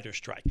with the writer's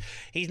strike.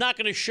 He's not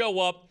going to show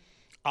up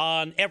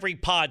on every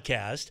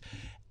podcast,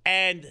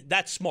 and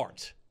that's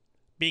smart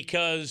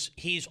because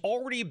he's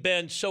already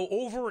been so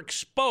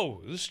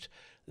overexposed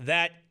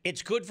that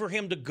it's good for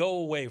him to go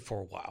away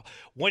for a while.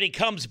 When he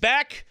comes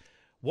back,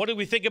 what do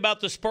we think about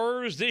the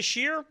Spurs this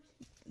year?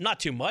 Not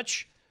too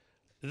much.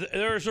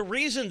 There's a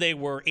reason they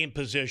were in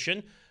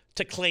position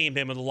to claim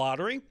him in the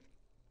lottery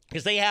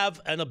because they have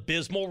an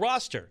abysmal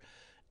roster.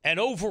 And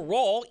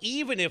overall,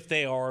 even if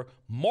they are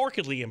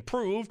markedly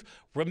improved,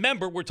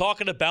 remember, we're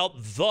talking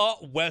about the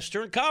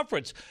Western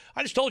Conference.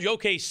 I just told you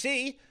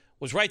OKC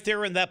was right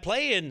there in that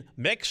play-in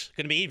mix.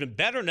 Going to be even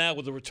better now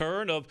with the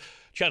return of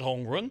Chet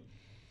Holmgren.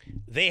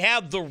 They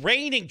have the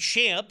reigning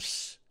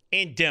champs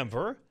in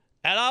Denver.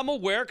 And I'm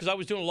aware, because I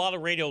was doing a lot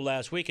of radio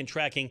last week and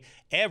tracking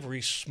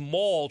every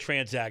small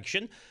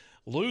transaction,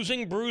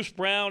 losing Bruce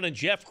Brown and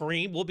Jeff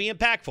Green will be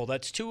impactful.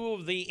 That's 2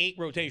 of the 8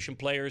 rotation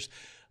players.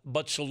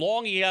 But so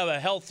long you have a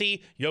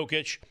healthy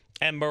Jokic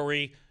and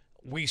Murray,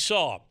 we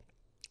saw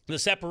the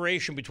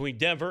separation between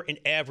Denver and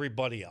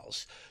everybody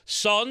else.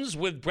 Suns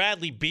with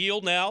Bradley Beal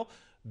now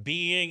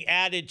being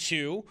added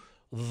to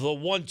the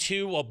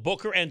 1-2 of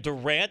Booker and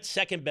Durant,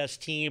 second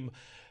best team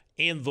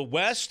in the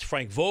West.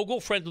 Frank Vogel,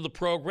 friend of the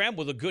program,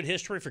 with a good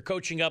history for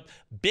coaching up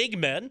big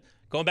men,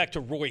 going back to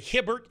Roy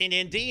Hibbert in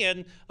Indy,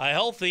 and a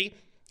healthy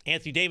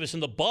Anthony Davis in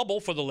the bubble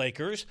for the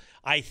Lakers,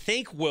 I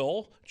think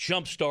will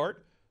jumpstart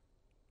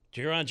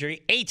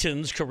DeAndre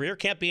Ayton's career.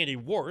 Can't be any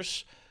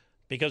worse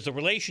because the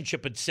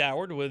relationship had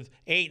soured with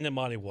Ayton and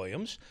Monty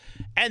Williams.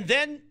 And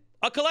then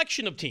a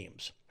collection of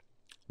teams.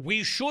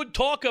 We should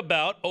talk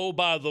about, oh,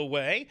 by the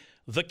way,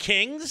 the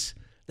Kings.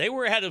 They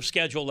were ahead of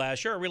schedule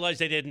last year. I realized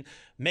they didn't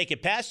make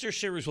it past their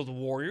series with the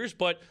Warriors,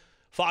 but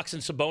Fox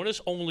and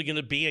Sabonis only going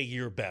to be a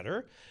year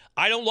better.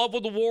 I don't love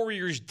what the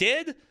Warriors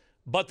did,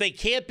 but they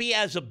can't be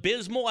as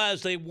abysmal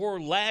as they were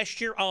last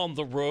year on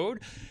the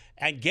road.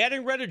 And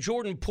getting rid of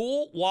Jordan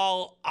Poole,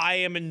 while I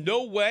am in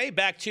no way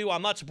back to,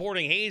 I'm not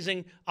supporting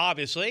hazing,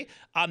 obviously,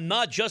 I'm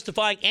not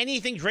justifying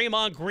anything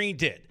Draymond Green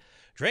did.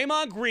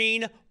 Draymond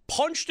Green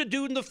punched a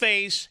dude in the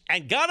face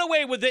and got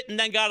away with it and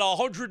then got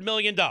 $100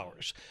 million.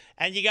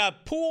 And you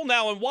got Poole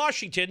now in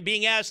Washington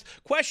being asked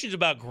questions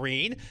about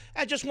Green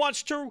and just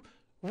wants to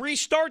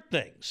restart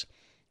things.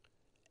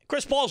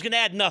 Chris Paul's going to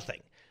add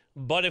nothing.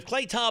 But if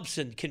Klay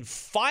Thompson can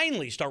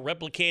finally start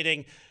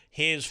replicating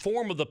his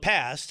form of the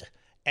past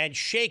and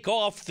shake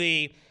off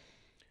the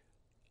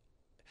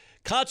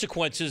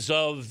consequences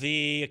of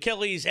the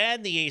Achilles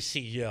and the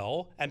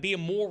ACL and be a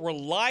more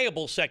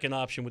reliable second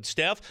option with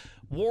Steph,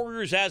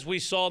 Warriors, as we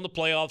saw in the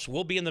playoffs,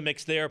 will be in the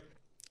mix there.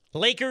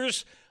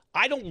 Lakers,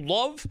 I don't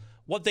love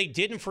what they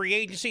did in free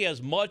agency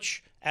as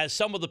much as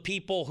some of the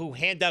people who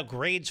hand out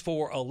grades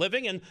for a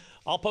living. And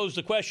I'll pose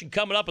the question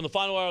coming up in the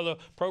final hour of the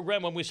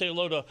program when we say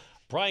hello to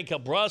Brian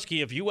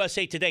Kalbrowski of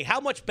USA Today. How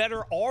much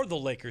better are the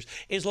Lakers?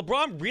 Is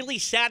LeBron really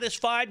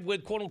satisfied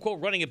with,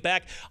 quote-unquote, running it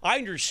back? I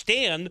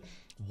understand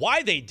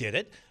why they did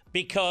it,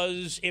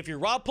 because if you're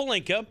Rob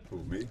Pelinka,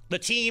 the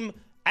team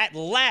at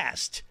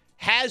last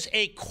has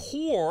a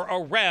core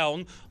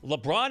around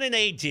LeBron and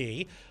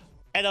AD,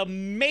 an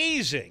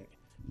amazing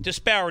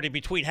disparity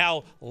between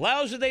how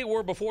lousy they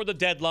were before the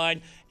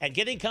deadline and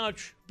getting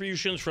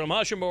contributions from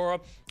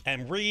Hachimura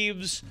and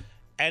Reeves.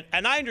 And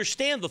I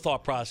understand the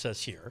thought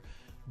process here,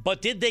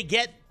 but did they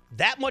get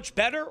that much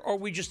better, or are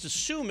we just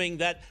assuming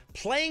that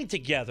playing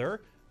together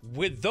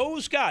with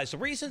those guys, the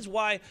reasons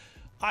why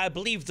I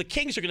believe the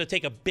Kings are going to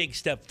take a big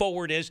step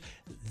forward is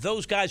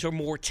those guys are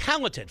more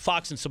talented,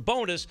 Fox and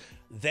Sabonis,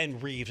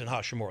 than Reeves and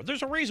Hachimura.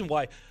 There's a reason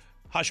why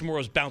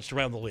Hachimura's bounced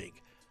around the league.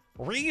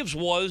 Reeves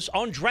was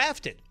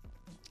undrafted,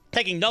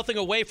 taking nothing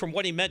away from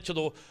what he meant to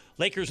the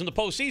Lakers in the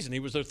postseason. He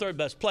was their third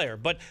best player.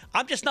 But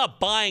I'm just not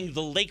buying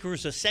the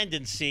Lakers'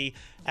 ascendancy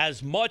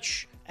as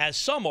much as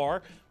some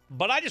are.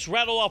 But I just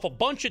rattled off a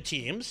bunch of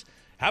teams.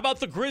 How about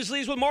the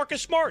Grizzlies with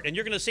Marcus Smart? And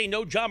you're going to say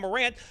no Ja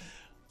Morant.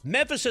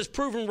 Memphis has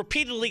proven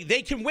repeatedly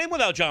they can win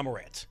without Ja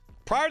Morant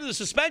prior to the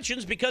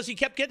suspensions because he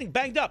kept getting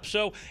banged up.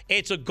 So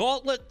it's a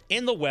gauntlet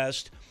in the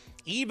West.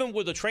 Even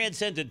with a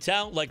transcendent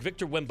talent like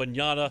Victor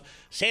Wembanyama,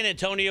 San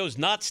Antonio's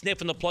not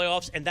sniffing the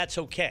playoffs, and that's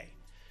okay.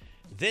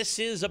 This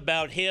is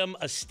about him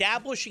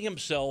establishing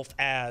himself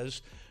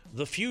as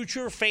the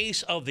future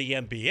face of the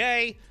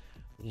NBA,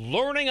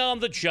 learning on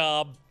the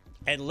job,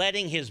 and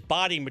letting his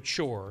body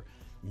mature.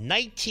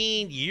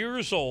 19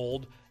 years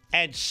old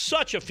and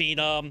such a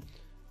phenom.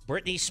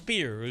 Britney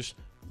Spears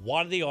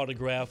wanted the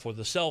autograph for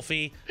the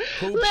selfie.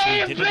 Hoops, we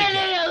did it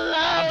again.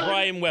 I'm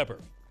Brian Weber.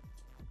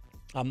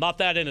 I'm not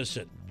that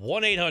innocent.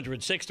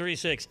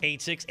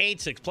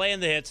 1-800-636-8686.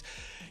 Playing the hits.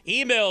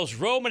 Emails,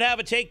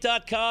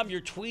 rome@haveatake.com. Your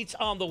tweets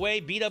on the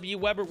way. BW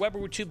Weber, Weber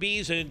with 2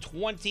 B's. In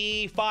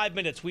 25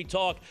 minutes, we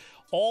talk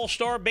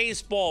All-Star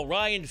Baseball.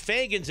 Ryan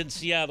Fagan's in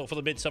Seattle for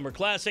the Midsummer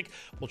Classic.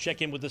 We'll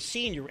check in with the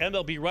senior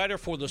MLB writer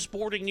for the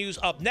Sporting News.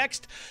 Up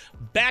next,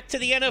 back to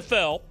the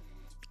NFL.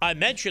 I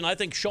mentioned, I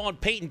think, Sean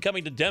Payton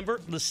coming to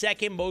Denver, the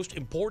second most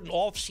important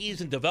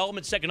offseason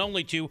development, second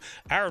only to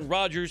Aaron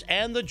Rodgers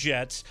and the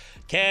Jets.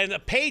 Can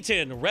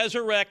Payton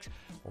resurrect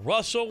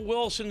Russell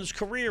Wilson's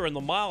career in the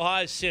Mile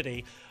High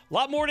City? A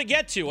lot more to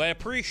get to. I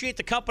appreciate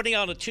the company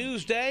on a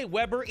Tuesday.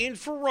 Weber in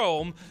for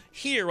Rome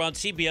here on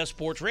CBS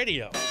Sports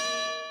Radio.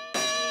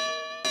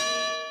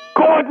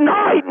 Good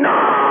night,